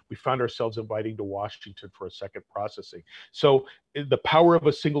candidates that we found ourselves inviting to Washington for a second processing. So the power of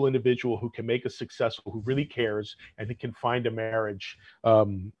a single individual who can make us successful, who really cares, and who can find a marriage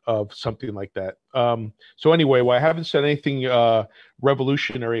of something like that. So anyway, well, I haven't said anything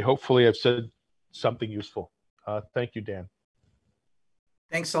revolutionary. Hopefully I've said something useful. Thank you, Dan.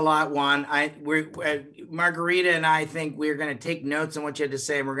 Thanks a lot, Juan. Margarita and I think we're going to take notes on what you had to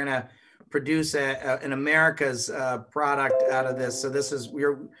say, and we're going to produce an America's product out of this. So this is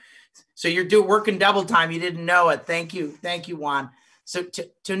you're working double time. You didn't know it. Thank you, Juan. So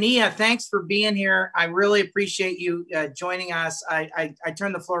Tonia, thanks for being here. I really appreciate you joining us. I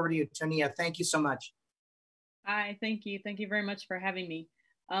turn the floor over to you, Tonia. Thank you so much. Hi, thank you. Thank you very much for having me.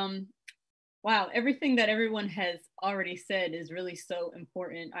 Wow, everything that everyone has already said is really so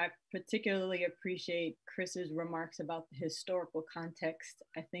important. I particularly appreciate Chris's remarks about the historical context.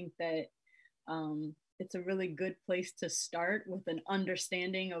 I think that it's a really good place to start with an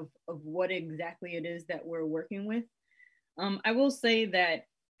understanding of what exactly it is that we're working with. I will say that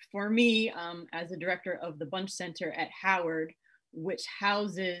for me, as a director of the Bunch Center at Howard, which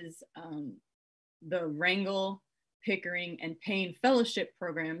houses the Wrangell, Pickering, and Payne fellowship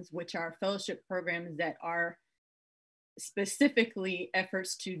programs, which are fellowship programs that are specifically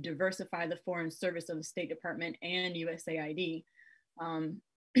efforts to diversify the foreign service of the State Department and USAID.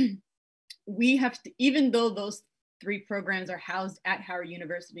 We have to, even though those three programs are housed at Howard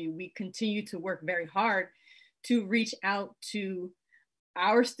University, we continue to work very hard to reach out to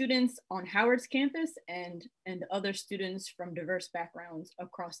our students on Howard's campus and other students from diverse backgrounds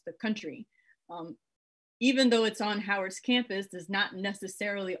across the country. Even though it's on Howard's campus, does not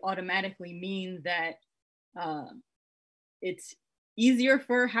necessarily automatically mean that it's easier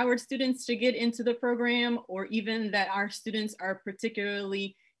for Howard students to get into the program, or even that our students are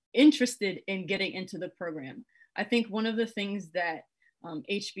particularly interested in getting into the program. I think one of the things that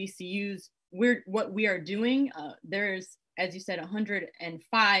HBCUs, what we are doing, there's, as you said,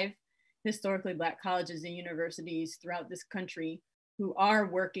 105 historically Black colleges and universities throughout this country who are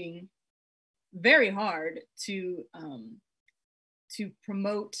working very hard to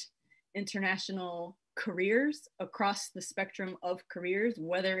promote international careers across the spectrum of careers,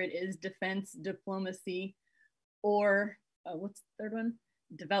 whether it is defense, diplomacy, or what's the third one?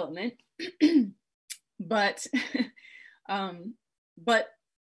 Development. But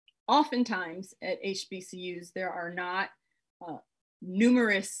oftentimes at HBCUs, there are not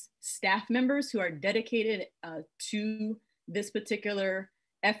numerous staff members who are dedicated to this particular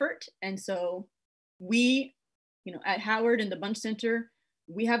effort. And so we, at Howard and the Bunch Center,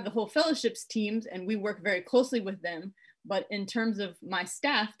 we have the whole fellowships teams and we work very closely with them. But in terms of my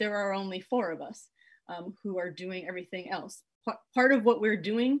staff, there are only 4 of us who are doing everything else. Part of what we're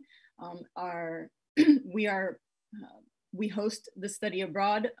doing we host the study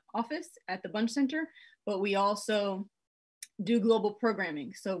abroad office at the Bunch Center, but we also do global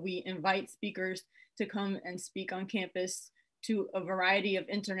programming. So we invite speakers to come and speak on campus to a variety of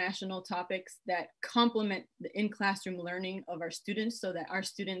international topics that complement the in-classroom learning of our students, so that our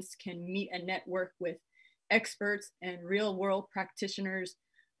students can meet and network with experts and real-world practitioners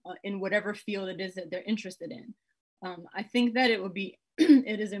in whatever field it is that they're interested in. I think that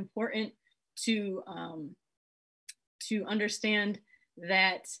it is important to understand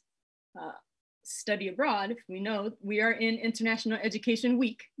that study abroad, we know we are in International Education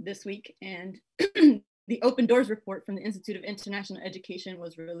Week this week, and the Open Doors report from the Institute of International Education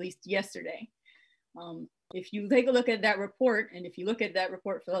was released yesterday. If you take a look at that report, and if you look at that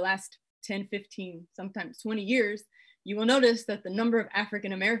report for the last 10, 15, sometimes 20 years, you will notice that the number of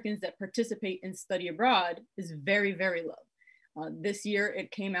African Americans that participate in study abroad is very, very low. This year,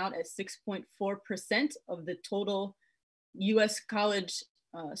 it came out at 6.4% of the total US college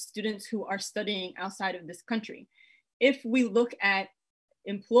students who are studying outside of this country. If we look at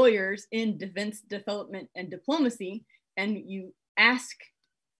employers in defense, development, and diplomacy, and you ask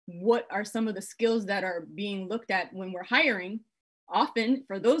what are some of the skills that are being looked at when we're hiring, often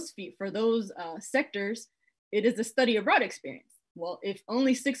for those sectors, it is a study abroad experience. Well, if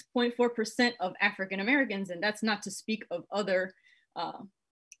only 6.4% of African Americans, and that's not to speak of other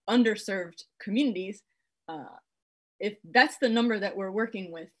underserved communities, if that's the number that we're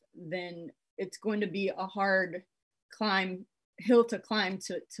working with, then it's going to be a hard hill to climb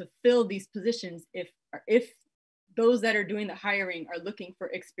to fill these positions if those that are doing the hiring are looking for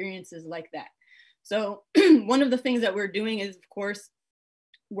experiences like that. So one of the things that we're doing is, of course,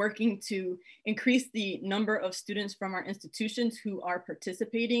 working to increase the number of students from our institutions who are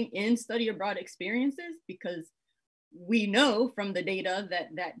participating in study abroad experiences, because we know from the data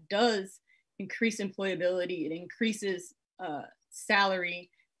that does increase employability, it increases salary,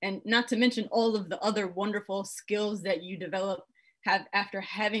 and not to mention all of the other wonderful skills that you develop after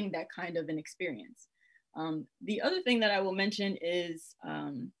having that kind of an experience. The other thing that I will mention is,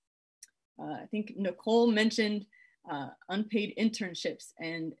 I think Nicole mentioned unpaid internships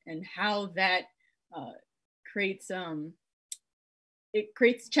and how that creates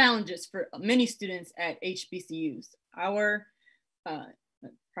challenges for many students at HBCUs.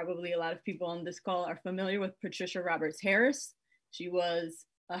 Probably a lot of people on this call are familiar with Patricia Roberts Harris. She was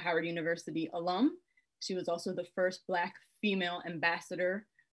a Howard University alum. She was also the first Black female ambassador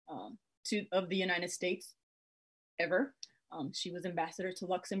of the United States ever. She was ambassador to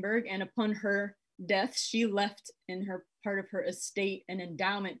Luxembourg, and upon her death, she left in her part of her estate an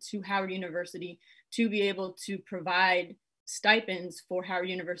endowment to Howard University to be able to provide stipends for Howard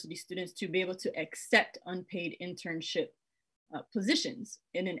University students to be able to accept unpaid internship positions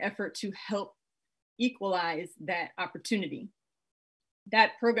in an effort to help equalize that opportunity.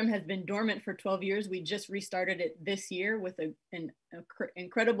 That program has been dormant for 12 years. We just restarted it this year with an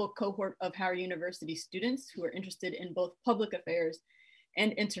incredible cohort of Howard University students who are interested in both public affairs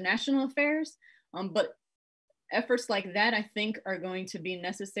and international affairs. But efforts like that, I think, are going to be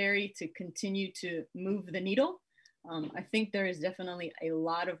necessary to continue to move the needle. I think there is definitely a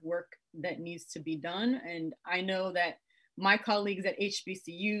lot of work that needs to be done. And I know that my colleagues at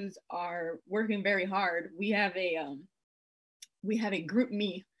HBCUs are working very hard. We have a group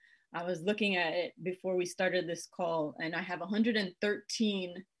me. I was looking at it before we started this call, and I have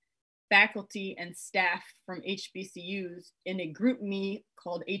 113 faculty and staff from HBCUs in a group me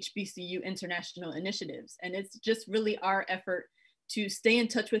called HBCU International Initiatives. And it's just really our effort to stay in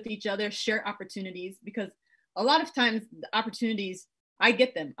touch with each other, share opportunities, because a lot of times the opportunities, I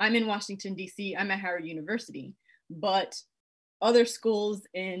get them. I'm in Washington, DC, I'm at Howard University, but other schools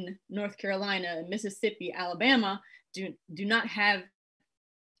in North Carolina, Mississippi, Alabama do not have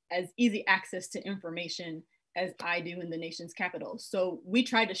as easy access to information as I do in the nation's capital. So we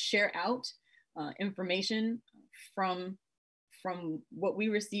try to share out information from what we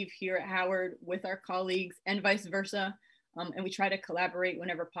receive here at Howard with our colleagues and vice versa. And we try to collaborate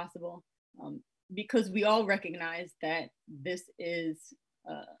whenever possible because we all recognize that this is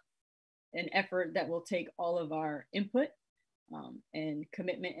an effort that will take all of our input and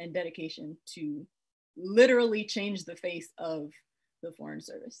commitment and dedication to literally change the face of the Foreign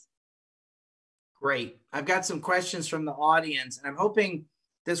Service. Great. I've got some questions from the audience, and I'm hoping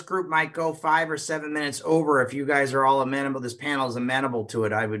this group might go 5 or 7 minutes over. If you guys are all amenable, this panel is amenable to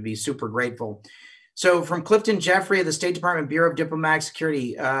it, I would be super grateful. So from Clifton Jeffrey of the State Department Bureau of Diplomatic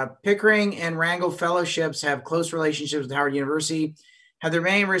Security, Pickering and Rangel Fellowships have close relationships with Howard University. Have there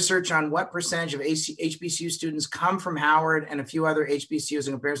been any research on what percentage of HBCU students come from Howard and a few other HBCUs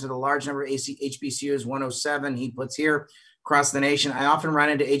in comparison to the large number of HBCUs, 107, he puts here, across the nation? I often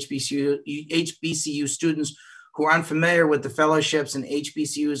run into HBCU students who are unfamiliar with the fellowships, and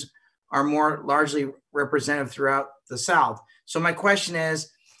HBCUs are more largely representative throughout the South. So my question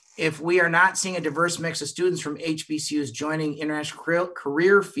is, if we are not seeing a diverse mix of students from HBCUs joining international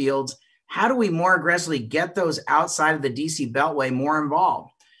career fields, how do we more aggressively get those outside of the DC Beltway more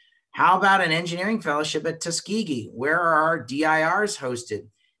involved? How about an engineering fellowship at Tuskegee? Where are our DIRs hosted?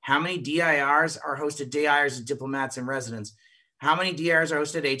 How many DIRs are hosted, DIRs as diplomats in residence? How many DIRs are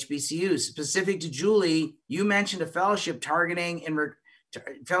hosted at HBCUs? Specific to Julie, you mentioned a fellowship targeting in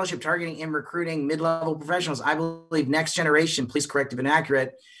recruiting mid-level professionals. I believe Next Generation, please correct if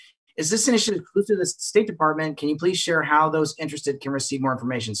inaccurate. Is this initiative exclusive to the State Department? Can you please share how those interested can receive more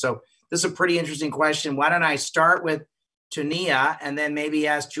information? So this is a pretty interesting question. Why don't I start with Tonia and then maybe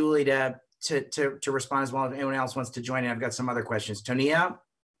ask Julie to respond as well if anyone else wants to join in. I've got some other questions. Tonia?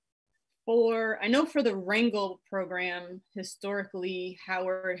 I know for the Rangel program, historically,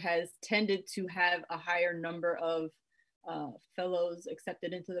 Howard has tended to have a higher number of fellows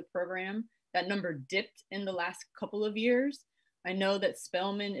accepted into the program. That number dipped in the last couple of years. I know that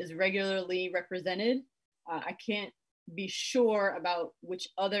Spelman is regularly represented. I can't be sure about which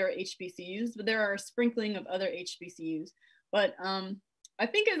other HBCUs, but there are a sprinkling of other HBCUs. But I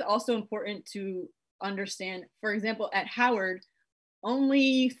think it's also important to understand, for example, at Howard,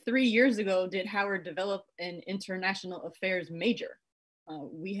 only 3 years ago did Howard develop an international affairs major.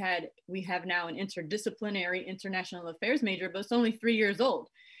 We have now an interdisciplinary international affairs major, but it's only 3 years old.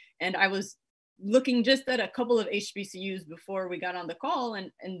 And I was looking just at a couple of HBCUs before we got on the call,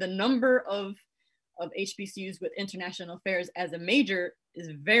 and the number of HBCUs with international affairs as a major is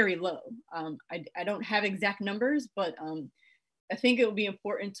very low. I don't have exact numbers, but I think it would be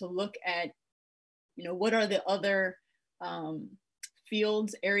important to look at, what are the other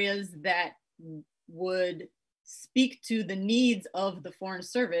fields, areas that would speak to the needs of the Foreign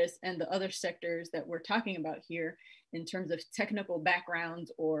Service and the other sectors that we're talking about here in terms of technical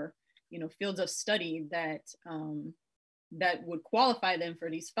backgrounds or, you know, fields of study that that would qualify them for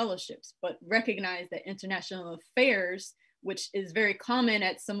these fellowships, but recognize that international affairs, which is very common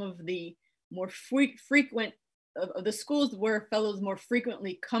at some of the more frequent of the schools where fellows more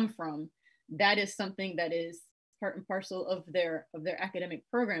frequently come from, that is something that is part and parcel of their academic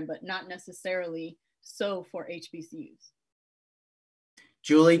program, but not necessarily so for HBCUs.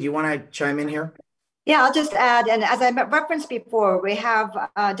 Julie, do you want to chime in here? Yeah, I'll just add, and as I referenced before, we have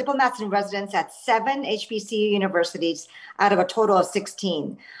diplomats in residence at 7 HBCU universities out of a total of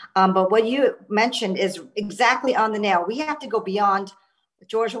 16. But what you mentioned is exactly on the nail. We have to go beyond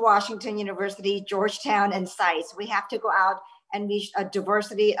George Washington University, Georgetown, and SAIS. We have to go out and reach a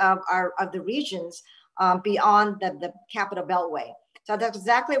diversity of the regions beyond the Capital Beltway. So that's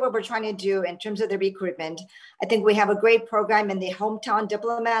exactly what we're trying to do in terms of the recruitment. I think we have a great program in the hometown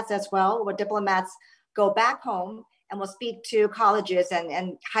diplomats as well, where diplomats go back home and will speak to colleges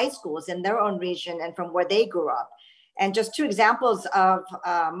and high schools in their own region and from where they grew up. And just 2 examples of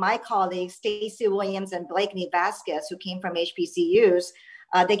my colleagues, Stacey Williams and Blakeney Vasquez, who came from HBCUs.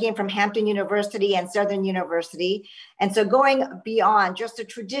 They came from Hampton University and Southern University. And so going beyond just the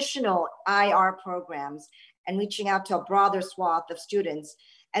traditional IR programs and reaching out to a broader swath of students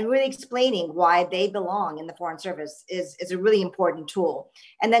and really explaining why they belong in the Foreign Service is a really important tool.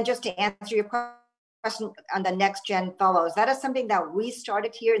 And then just to answer your question on the next gen fellows, that is something that we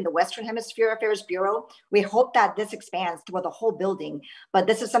started here in the Western Hemisphere Affairs Bureau. We hope that this expands to the whole building, but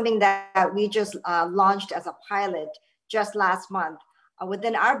this is something that we just launched as a pilot just last month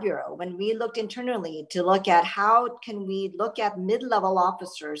within our bureau, when we looked internally to look at how can we look at mid-level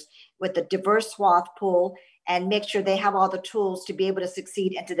officers with a diverse swath pool and make sure they have all the tools to be able to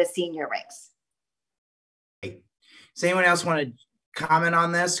succeed into the senior ranks. Does anyone else want to comment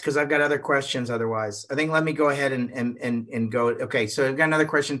on this? Because I've got other questions otherwise. I think let me go ahead and go. Okay, so I've got another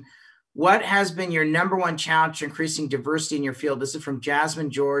question. What has been your #1 challenge to increasing diversity in your field? This is from Jasmine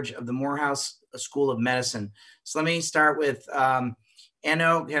George of the Morehouse School of Medicine. So let me start with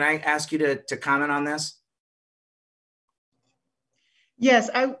Eno. Can I ask you to comment on this?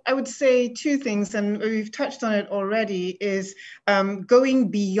 Yes, I would say 2 things, and we've touched on it already, is going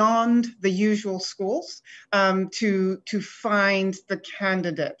beyond the usual schools to find the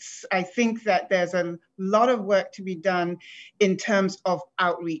candidates. I think that there's a lot of work to be done in terms of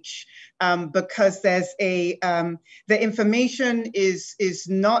outreach because there's the information is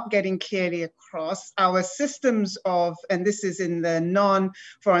not getting clearly across. Our systems of, and this is in the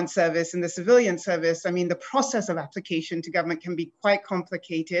non-foreign service and the civilian service, I mean, the process of application to government can be quite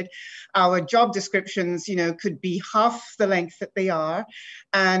complicated. Our job descriptions, you know, could be half the length that they are.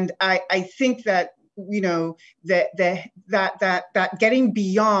 And I think that, you know, that getting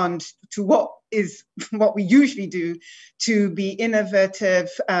beyond to what we usually do to be innovative.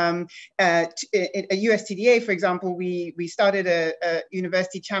 At USTDA, for example, we started a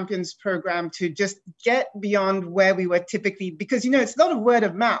university champions program to just get beyond where we were typically, because, you know, it's a lot of word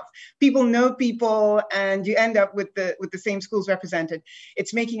of mouth. People know people and you end up with the same schools represented.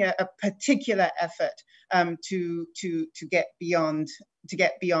 It's making a particular effort to get beyond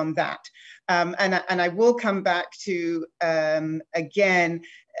that. And I will come back to, again,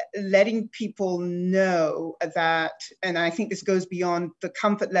 letting people know that, and I think this goes beyond the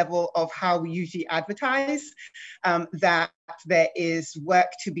comfort level of how we usually advertise, that there is work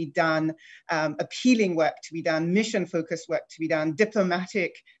to be done, appealing work to be done, mission-focused work to be done,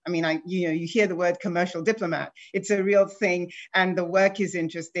 diplomatic. I mean, you hear the word commercial diplomat. It's a real thing, and the work is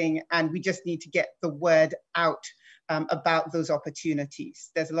interesting, and we just need to get the word out about those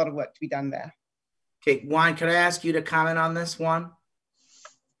opportunities. There's a lot of work to be done there. Okay, Juan, could I ask you to comment on this, Juan?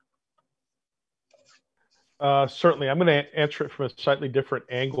 Certainly. I'm going to answer it from a slightly different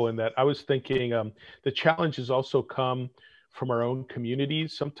angle in that I was thinking the challenges also come from our own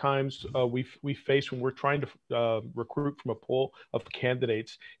communities. Sometimes we face, when we're trying to recruit from a pool of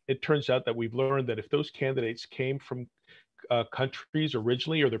candidates, it turns out that we've learned that if those candidates came from countries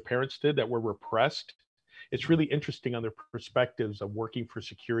originally, or their parents did, that were repressed, it's really interesting on their perspectives of working for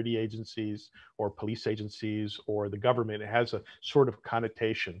security agencies or police agencies or the government. It has a sort of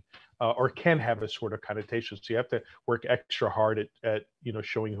connotation, or can have a sort of connotation. So you have to work extra hard at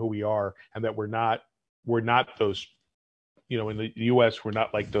showing who we are, and that we're not those, in the U.S. we're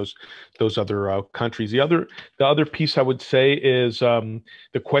not like those other countries. The other piece I would say is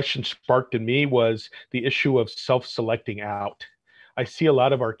the question sparked in me was the issue of self-selecting out. I see a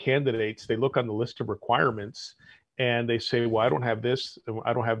lot of our candidates, they look on the list of requirements and they say, well, I don't have this, and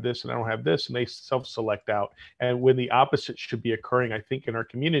I don't have this, and I don't have this, and they self-select out. And when the opposite should be occurring, I think in our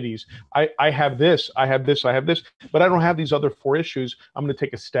communities, I have this, I have this, I have this, but I don't have these other 4 issues. I'm going to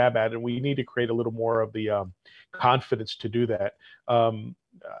take a stab at it. And we need to create a little more of the confidence to do that.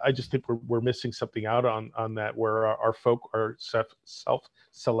 I just think we're missing something out on that, where our folk are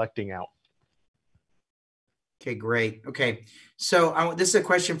self-selecting out. Okay, great. Okay, so this is a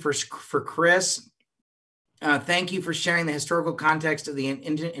question for Chris. Thank you for sharing the historical context of the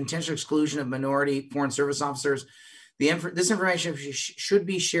intentional exclusion of minority foreign service officers. This information should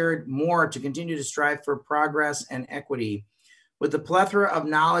be shared more to continue to strive for progress and equity. With the plethora of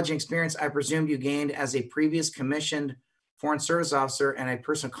knowledge and experience I presume you gained as a previous commissioned foreign service officer and a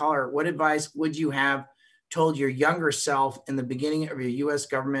person of color, what advice would you have told your younger self in the beginning of your U.S.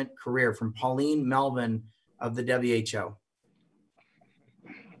 government career? From Pauline Melvin of the WHO.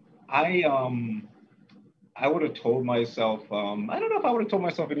 I would have told myself, I don't know if I would have told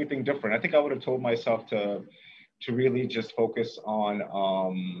myself anything different. I think I would have told myself to really just focus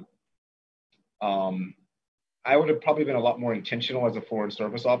on, I would have probably been a lot more intentional as a foreign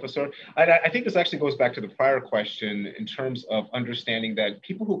service officer. I think this actually goes back to the prior question in terms of understanding that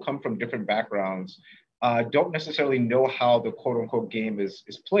people who come from different backgrounds don't necessarily know how the quote unquote game is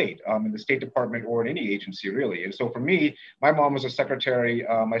played in the State Department or in any agency really. And so for me, my mom was a secretary,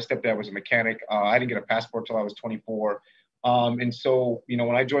 my stepdad was a mechanic. I didn't get a passport till I was 24. And so, you know,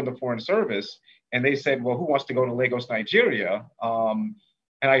 when I joined the Foreign Service and they said, well, who wants to go to Lagos, Nigeria?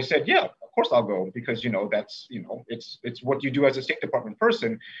 And I said, yeah, of course I'll go, because, you know, that's, you know, it's what you do as a State Department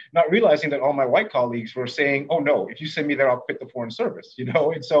person, not realizing that all my white colleagues were saying, oh no, if you send me there, I'll quit the Foreign Service, you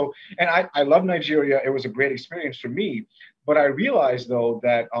know? And so, and I love Nigeria. It was a great experience for me, but I realized though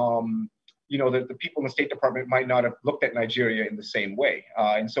that, you know, that the people in the State Department might not have looked at Nigeria in the same way.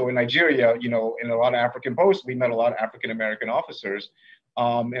 And so in Nigeria, you know, in a lot of African posts, we met a lot of African-American officers,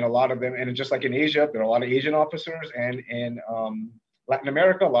 and a lot of them, and just like in Asia, there are a lot of Asian officers, and in Latin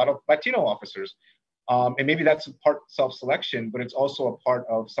America, a lot of Latino officers. And maybe that's a part self-selection, but it's also a part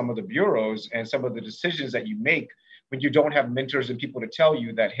of some of the bureaus and some of the decisions that you make when you don't have mentors and people to tell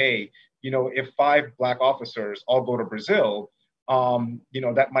you that, hey, you know, if 5 Black officers all go to Brazil, you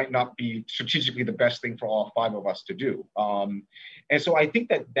know, that might not be strategically the best thing for all 5 of us to do. And so I think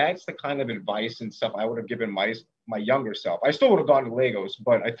that that's the kind of advice and stuff I would have given my younger self. I still would have gone to Lagos,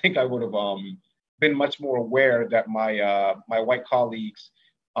 but I think I would have been much more aware that my white colleagues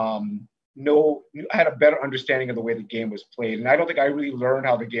had a better understanding of the way the game was played. And I don't think I really learned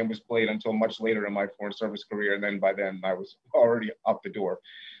how the game was played until much later in my Foreign Service career. And then by then I was already out the door.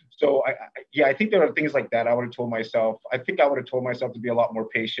 So I think there are things like that I would have told myself. I think I would have told myself to be a lot more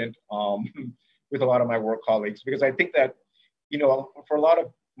patient with a lot of my work colleagues, because I think that, you know, for a lot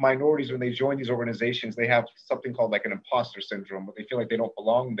of minorities, when they join these organizations, they have something called like an imposter syndrome, but they feel like they don't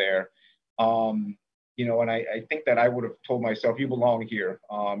belong there. You know, and I think that I would have told myself, you belong here.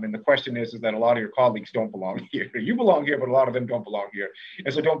 And the question is that a lot of your colleagues don't belong here. You belong here, but a lot of them don't belong here.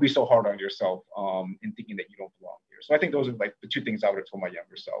 And so don't be so hard on yourself in thinking that you don't belong here. So I think those are like the 2 things I would have told my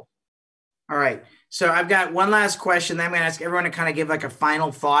younger self. All right. So I've got one last question. Then I'm going to ask everyone to kind of give like a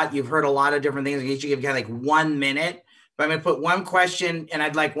final thought. You've heard a lot of different things. I usually give kind of like 1 minute. But I'm going to put one question, and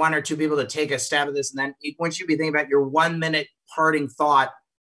I'd like 1 or 2 people to take a stab at this. And then once you be thinking about your 1 minute parting thought.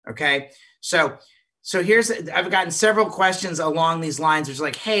 Okay. So I've gotten several questions along these lines. There's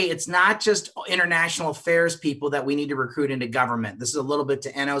like, hey, it's not just international affairs people that we need to recruit into government. This is a little bit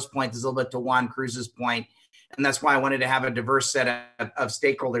to Enno's point. This is a little bit to Juan Cruz's point. And that's why I wanted to have a diverse set of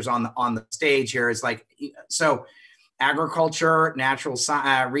stakeholders on the stage here. It's like, so agriculture, natural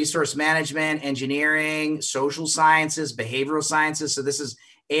resource management, engineering, social sciences, behavioral sciences. So this is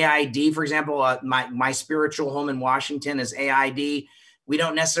AID, for example. My spiritual home in Washington is AID. We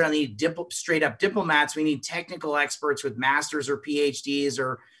don't necessarily need straight up diplomats. We need technical experts with masters or PhDs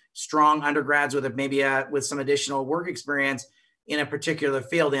or strong undergrads with with some additional work experience in a particular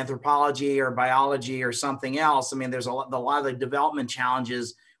field, anthropology or biology or something else. I mean, there's a lot of the development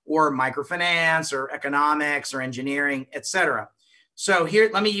challenges, or microfinance or economics or engineering, et cetera. So here,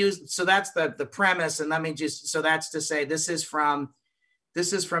 so that's the premise. And so that's to say, this is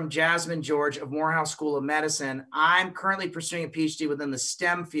from Jasmine George of Morehouse School of Medicine. I'm currently pursuing a PhD within the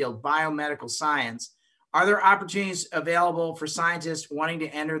STEM field, biomedical science. Are there opportunities available for scientists wanting to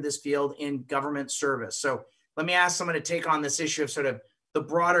enter this field in government service? So let me ask someone to take on this issue of sort of the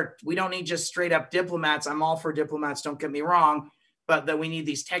broader, we don't need just straight up diplomats. I'm all for diplomats, don't get me wrong, but that we need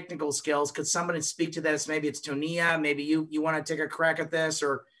these technical skills. Could somebody speak to this? Maybe it's Tonia, maybe you want to take a crack at this,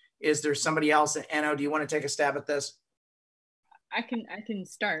 or is there somebody else? Enno, do you want to take a stab at this? I can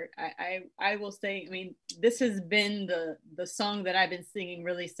start. I will say, I mean, this has been the song that I've been singing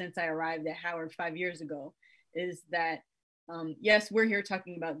really since I arrived at Howard 5 years ago, is that yes, we're here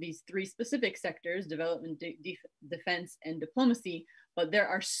talking about these three specific sectors: development, defense, and diplomacy, but there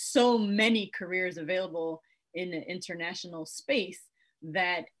are so many careers available in the international space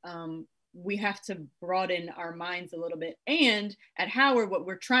that we have to broaden our minds a little bit. And at Howard, what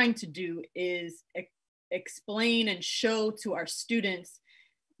we're trying to do is explain and show to our students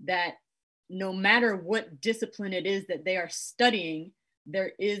that no matter what discipline it is that they are studying,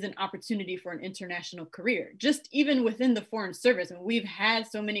 there is an opportunity for an international career. Just even within the foreign service, and we've had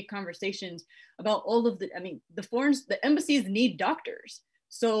so many conversations about all of the, I mean, the embassies need doctors.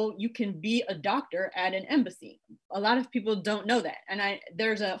 So you can be a doctor at an embassy. A lot of people don't know that. And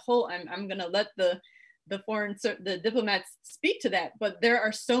there's a whole, I'm gonna let the diplomats speak to that, but there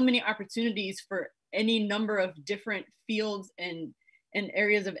are so many opportunities for any number of different fields and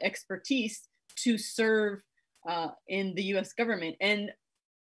areas of expertise to serve in the US government. And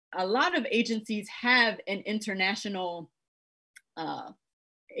a lot of agencies have an international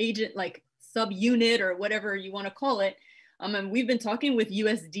agent, like subunit or whatever you want to call it. And we've been talking with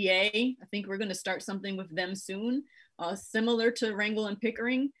USDA. I think we're going to start something with them soon, similar to Wrangell and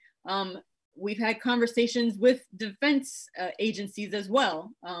Pickering. We've had conversations with defense agencies as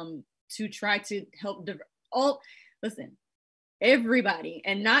well to try to help listen, everybody,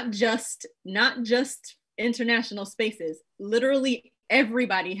 and not just international spaces. Literally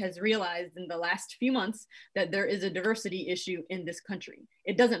everybody has realized in the last few months that there is a diversity issue in this country.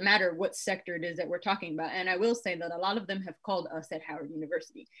 It doesn't matter what sector it is that we're talking about. And I will say that a lot of them have called us at Howard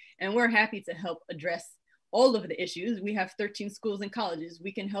University, and we're happy to help address all of the issues. We have 13 schools and colleges.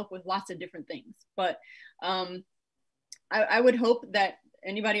 We can help with lots of different things. But I would hope that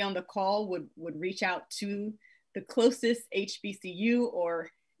anybody on the call would reach out to the closest HBCU or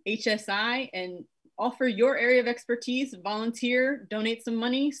HSI and offer your area of expertise, volunteer, donate some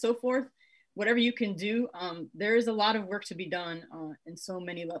money, so forth, whatever you can do. There is a lot of work to be done in so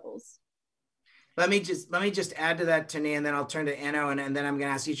many levels. Let me just add to that, Tania, and then I'll turn to Enno, and then I'm going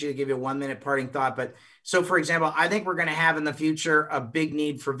to ask each of you to give you a 1-minute parting thought. But so, for example, I think we're going to have in the future a big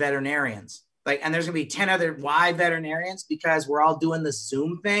need for veterinarians. And there's going to be 10 other. Why veterinarians? Because we're all doing this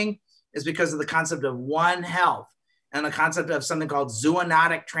Zoom thing. Is because of the concept of One Health and the concept of something called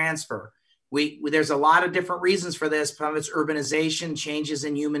zoonotic transfer. There's a lot of different reasons for this. Some of it's urbanization, changes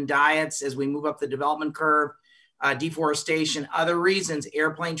in human diets as we move up the development curve, deforestation, other reasons,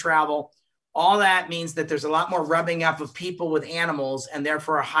 airplane travel. All that means that there's a lot more rubbing up of people with animals, and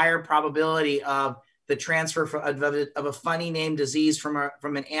therefore a higher probability of the transfer of a funny name disease from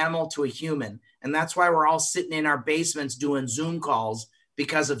an animal to a human. And that's why we're all sitting in our basements doing Zoom calls,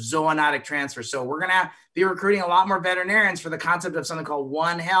 because of zoonotic transfer. So we're going to be recruiting a lot more veterinarians for the concept of something called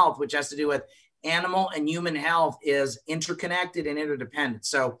One Health, which has to do with animal and human health is interconnected and interdependent.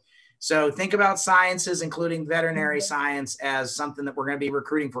 So think about sciences, including veterinary science, as something that we're going to be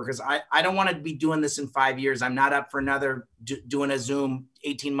recruiting for, because I don't want to be doing this in 5 years. I'm not up for another doing a Zoom,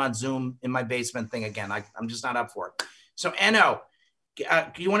 18-month Zoom in my basement thing again. I'm just not up for it. So Enno,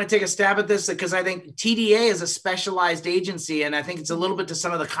 you want to take a stab at this? Because I think TDA is a specialized agency, and I think it's a little bit to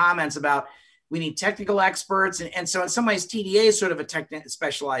some of the comments about we need technical experts. And so in some ways, TDA is sort of a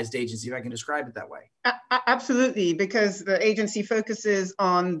specialized agency, if I can describe it that way. Absolutely, because the agency focuses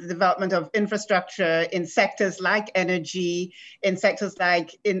on the development of infrastructure in sectors like energy, in sectors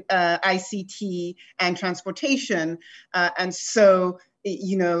like ICT and transportation. And so,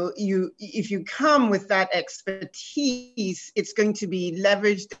 if you come with that expertise, it's going to be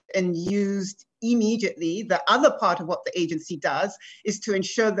leveraged and used immediately. The other part of what the agency does is to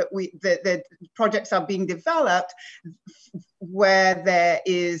ensure that that projects are being developed where there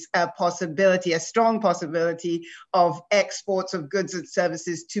is a strong possibility of exports of goods and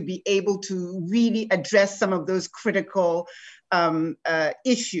services to be able to really address some of those critical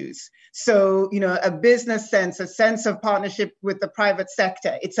issues. So, a business sense, a sense of partnership with the private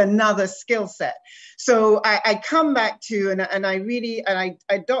sector, it's another skill set. So I come back to, and I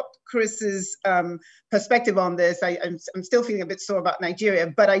adopt Chris's perspective on this. I'm still feeling a bit sore about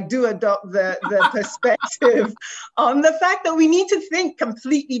Nigeria, but I do adopt the perspective on the fact that we need to think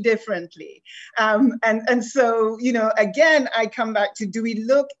completely differently. And so, again, I come back to, do we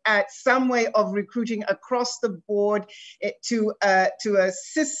look at some way of recruiting across the board to a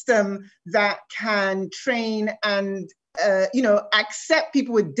system that can train and accept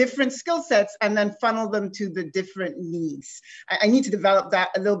people with different skill sets and then funnel them to the different needs. I need to develop that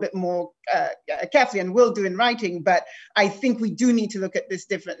a little bit more carefully, and will do in writing, but I think we do need to look at this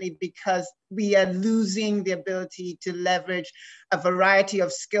differently, because we are losing the ability to leverage a variety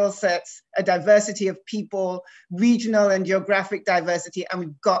of skill sets, a diversity of people, regional and geographic diversity, and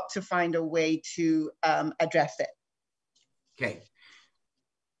we've got to find a way to address it. Okay.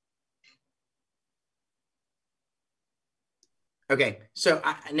 Okay, so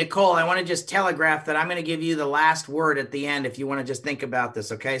Nicole, I want to just telegraph that I'm going to give you the last word at the end if you want to just think about this.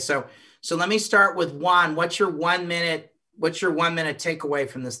 Okay, so let me start with Juan. What's your 1 minute takeaway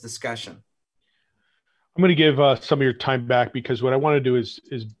from this discussion? I'm going to give some of your time back, because what I want to do is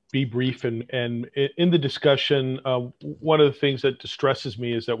be brief, and in the discussion, one of the things that distresses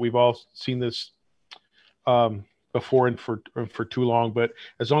me is that we've all seen this before and for too long. But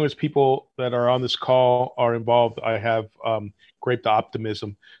as long as people that are on this call are involved, I have great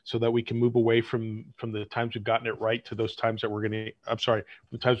optimism, so that we can move away from the times we've gotten it right to those times that from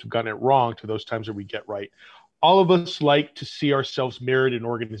the times we've gotten it wrong to those times that we get right. All of us like to see ourselves mirrored in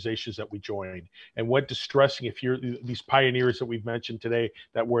organizations that we join. And what distressing, if you're these pioneers that we've mentioned today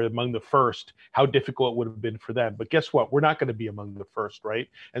that were among the first, how difficult it would have been for them. But guess what? We're not going to be among the first, right?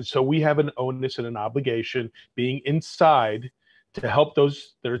 And so we have an onus and an obligation, being inside, to help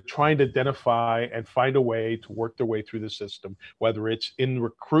those that are trying to identify and find a way to work their way through the system, whether it's in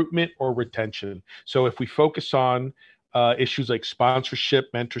recruitment or retention. So if we focus on issues like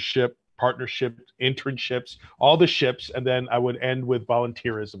sponsorship, mentorship, partnerships, internships, all the ships, and then I would end with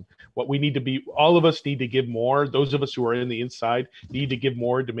volunteerism. What we need to be, all of us need to give more. Those of us who are in the inside need to give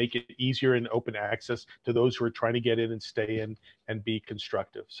more to make it easier and open access to those who are trying to get in and stay in and be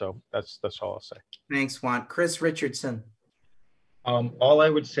constructive. So that's all I'll say. Thanks, Juan. Chris Richardson. All I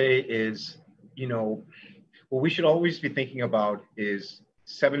would say is, what we should always be thinking about is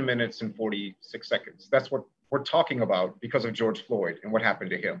 7 minutes and 46 seconds. That's what we're talking about because of George Floyd and what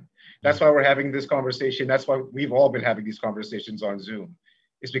happened to him. That's why we're having this conversation. That's why we've all been having these conversations on Zoom.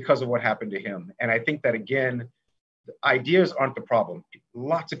 It's because of what happened to him. And I think that, again, ideas aren't the problem.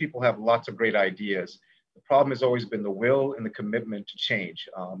 Lots of people have lots of great ideas. The problem has always been the will and the commitment to change.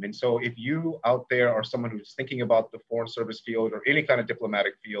 And so if you out there are someone who's thinking about the foreign service field or any kind of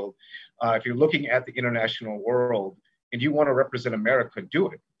diplomatic field, if you're looking at the international world and you want to represent America, do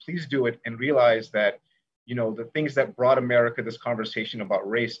it. Please do it, and realize that the things that brought America this conversation about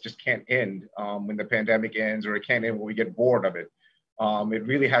race just can't end when the pandemic ends, or it can't end when we get bored of it. It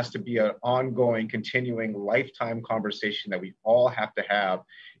really has to be an ongoing, continuing, lifetime conversation that we all have to have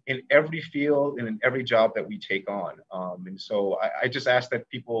in every field and in every job that we take on. And so I just ask that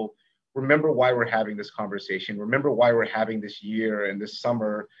people remember why we're having this conversation, remember why we're having this year and this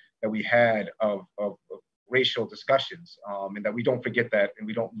summer that we had of racial discussions, and that we don't forget that, and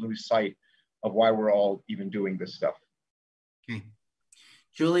we don't lose sight of why we're all even doing this stuff. Okay.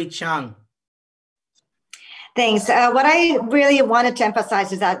 Julie Chung. Thanks. What I really wanted to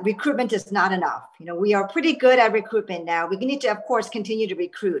emphasize is that recruitment is not enough. We are pretty good at recruitment now. We need to, of course, continue to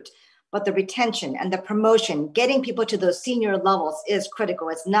recruit, but the retention and the promotion, getting people to those senior levels is critical.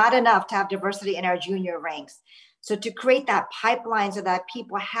 It's not enough to have diversity in our junior ranks. So to create that pipeline so that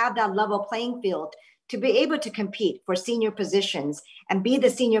people have that level playing field to be able to compete for senior positions and be the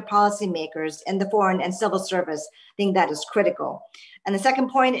senior policymakers in the foreign and civil service, I think that is critical. And the second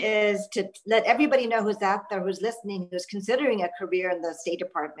point is to let everybody know who's out there, who's listening, who's considering a career in the State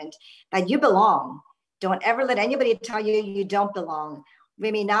Department, that you belong. Don't ever let anybody tell you you don't belong.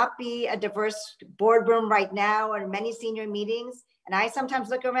 We may not be a diverse boardroom right now or many senior meetings. And I sometimes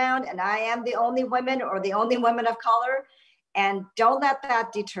look around and I am the only woman or the only woman of color. And don't let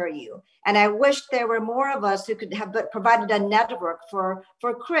that deter you. And I wish there were more of us who could have provided a network for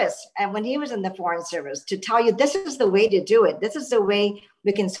Chris, and when he was in the Foreign Service, to tell you this is the way to do it. This is the way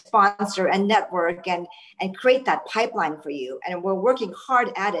we can sponsor and network and create that pipeline for you. And we're working hard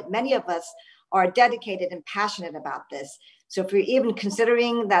at it. Many of us are dedicated and passionate about this. So if you're even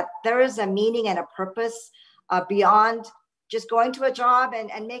considering that there is a meaning and a purpose beyond just going to a job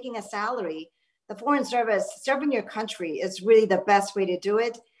and making a salary, the Foreign Service, serving your country, is really the best way to do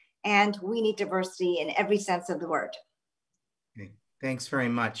it. And we need diversity in every sense of the word. Okay. Thanks very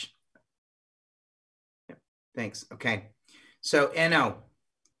much. Thanks. Okay. So, Eno.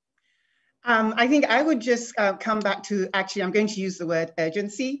 I think I would just come back to, actually, I'm going to use the word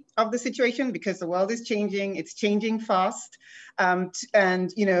urgency of the situation, because the world is changing, it's changing fast.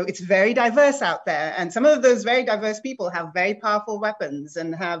 And, you know, it's very diverse out there. And some of those very diverse people have very powerful weapons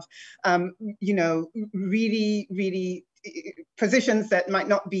and have, you know, really, really positions that might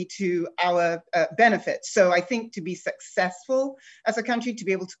not be to our benefit. So I think to be successful as a country, to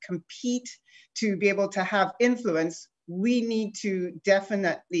be able to compete, to be able to have influence, we need to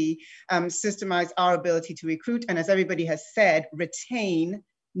definitely systemize our ability to recruit, and as everybody has said, retain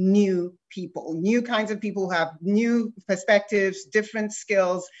new people, new kinds of people who have new perspectives, different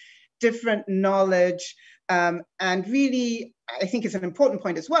skills, different knowledge, and really, I think it's an important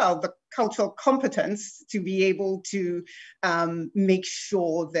point as well, the cultural competence to be able to make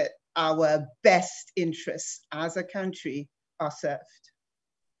sure that our best interests as a country are served.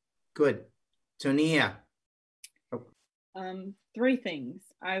 Good. Tonia. Three things.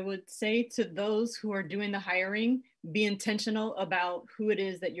 I would say to those who are doing the hiring, be intentional about who it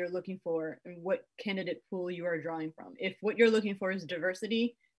is that you're looking for and what candidate pool you are drawing from. If what you're looking for is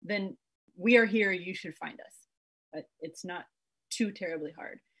diversity, then we are here, you should find us. But it's not too terribly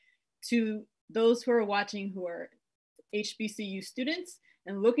hard. To those who are watching who are HBCU students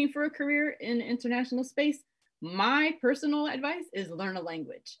and looking for a career in international space, my personal advice is learn a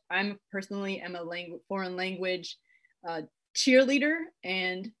language. I'm personally am a foreign language cheerleader,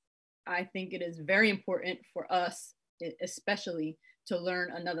 and I think it is very important for us, especially, to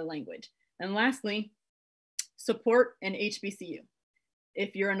learn another language. And lastly, support an HBCU.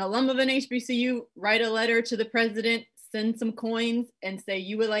 If you're an alum of an HBCU, write a letter to the president, send some coins, and say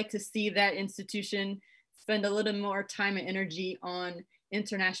you would like to see that institution spend a little more time and energy on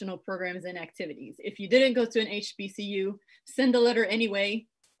international programs and activities. If you didn't go to an HBCU, send a letter anyway.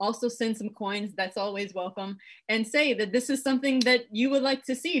 Also send some coins, that's always welcome, and say that this is something that you would like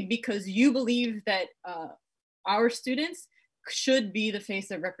to see because you believe that our students should be the face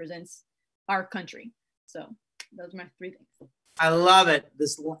that represents our country. So those are my three things. I love it.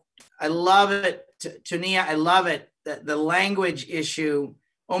 I love it, Tonia. I love it. The language issue.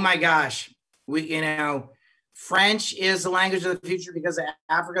 Oh my gosh, French is the language of the future because of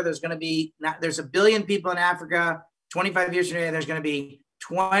Africa. There's a billion people in Africa. 25 years from today, there's going to be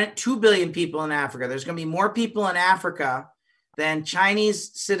 2 billion people in Africa. There's going to be more people in Africa than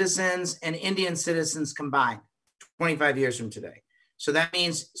Chinese citizens and Indian citizens combined 25 years from today. So that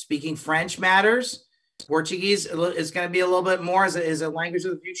means speaking French matters. Portuguese is going to be a little bit more as a language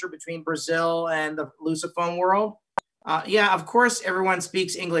of the future between Brazil and the Lusophone world. Yeah, of course, everyone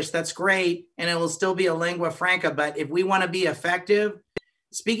speaks English. That's great. And it will still be a lingua franca. But if we want to be effective,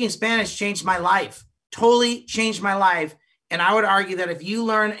 speaking Spanish changed my life, totally changed my life. And I would argue that if you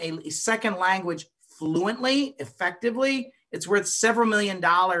learn a second language fluently, effectively, it's worth several $1 million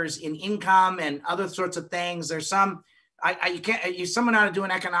in income and other sorts of things. There's some, someone ought to do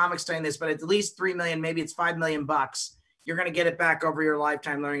an economic study on this, but at least 3 million, maybe it's $5 million bucks. You're going to get it back over your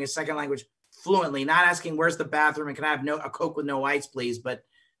lifetime learning a second language fluently, not asking where's the bathroom and can I have a Coke with no ice, please, but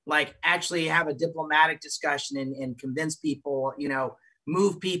like actually have a diplomatic discussion and convince people,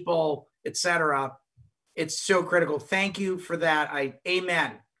 move people, etc. It's so critical. Thank you for that.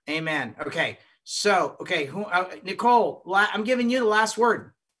 Amen. Okay. So, Nicole, I'm giving you the last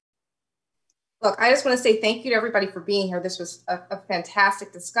word. Look, I just want to say thank you to everybody for being here. This was a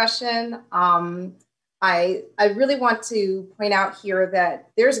fantastic discussion. I really want to point out here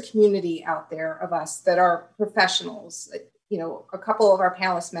that there's a community out there of us that are professionals. A couple of our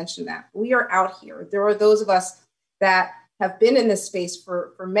panelists mentioned that. We are out here. There are those of us that have been in this space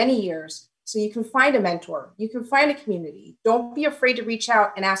for many years. So you can find a mentor, you can find a community. Don't be afraid to reach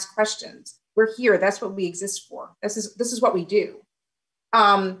out and ask questions. We're here. That's what we exist for. This is what we do.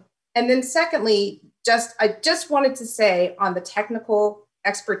 And then secondly, I just wanted to say on the technical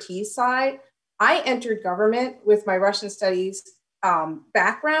expertise side, I entered government with my Russian studies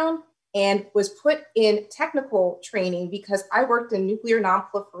background and was put in technical training because I worked in nuclear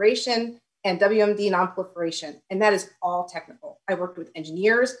nonproliferation and WMD nonproliferation, and that is all technical. I worked with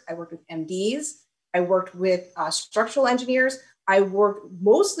engineers, I worked with MDs, I worked with structural engineers, I worked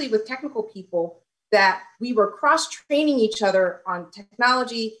mostly with technical people that we were cross-training each other on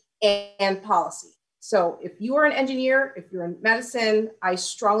technology and policy. So if you are an engineer, if you're in medicine, I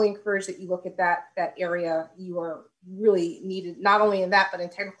strongly encourage that you look at that area. You are really needed, not only in that, but in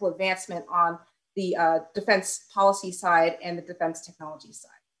technical advancement on the defense policy side and the defense technology side.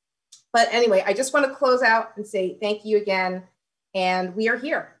 But anyway, I just want to close out and say thank you again. And we are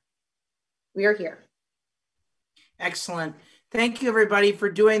here. We are here. Excellent. Thank you, everybody, for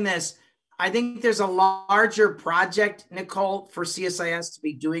doing this. I think there's a larger project, Nicole, for CSIS to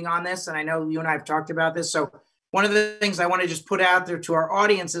be doing on this. And I know you and I have talked about this. So one of the things I want to just put out there to our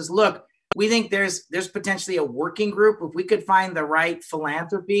audience is, look, we think there's potentially a working group. If we could find the right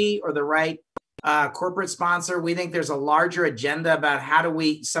philanthropy or the right corporate sponsor, we think there's a larger agenda about how do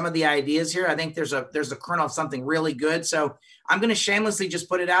we, some of the ideas here. I think there's a kernel of something really good. So I'm going to shamelessly just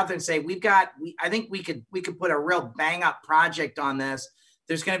put it out there and say, I think we could put a real bang up project on this.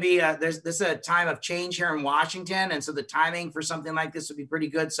 There's going to be this is a time of change here in Washington. And so the timing for something like this would be pretty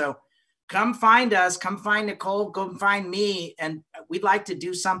good. So come find us, come find Nicole, come find me. And we'd like to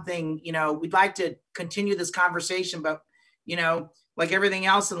do something, we'd like to continue this conversation, but, like everything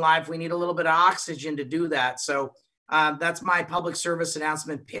else in life, we need a little bit of oxygen to do that. So that's my public service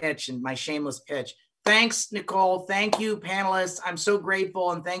announcement pitch and my shameless pitch. Thanks, Nicole. Thank you, panelists. I'm so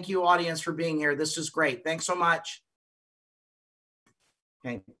grateful. And thank you, audience, for being here. This was great. Thanks so much.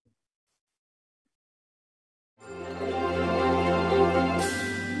 Okay.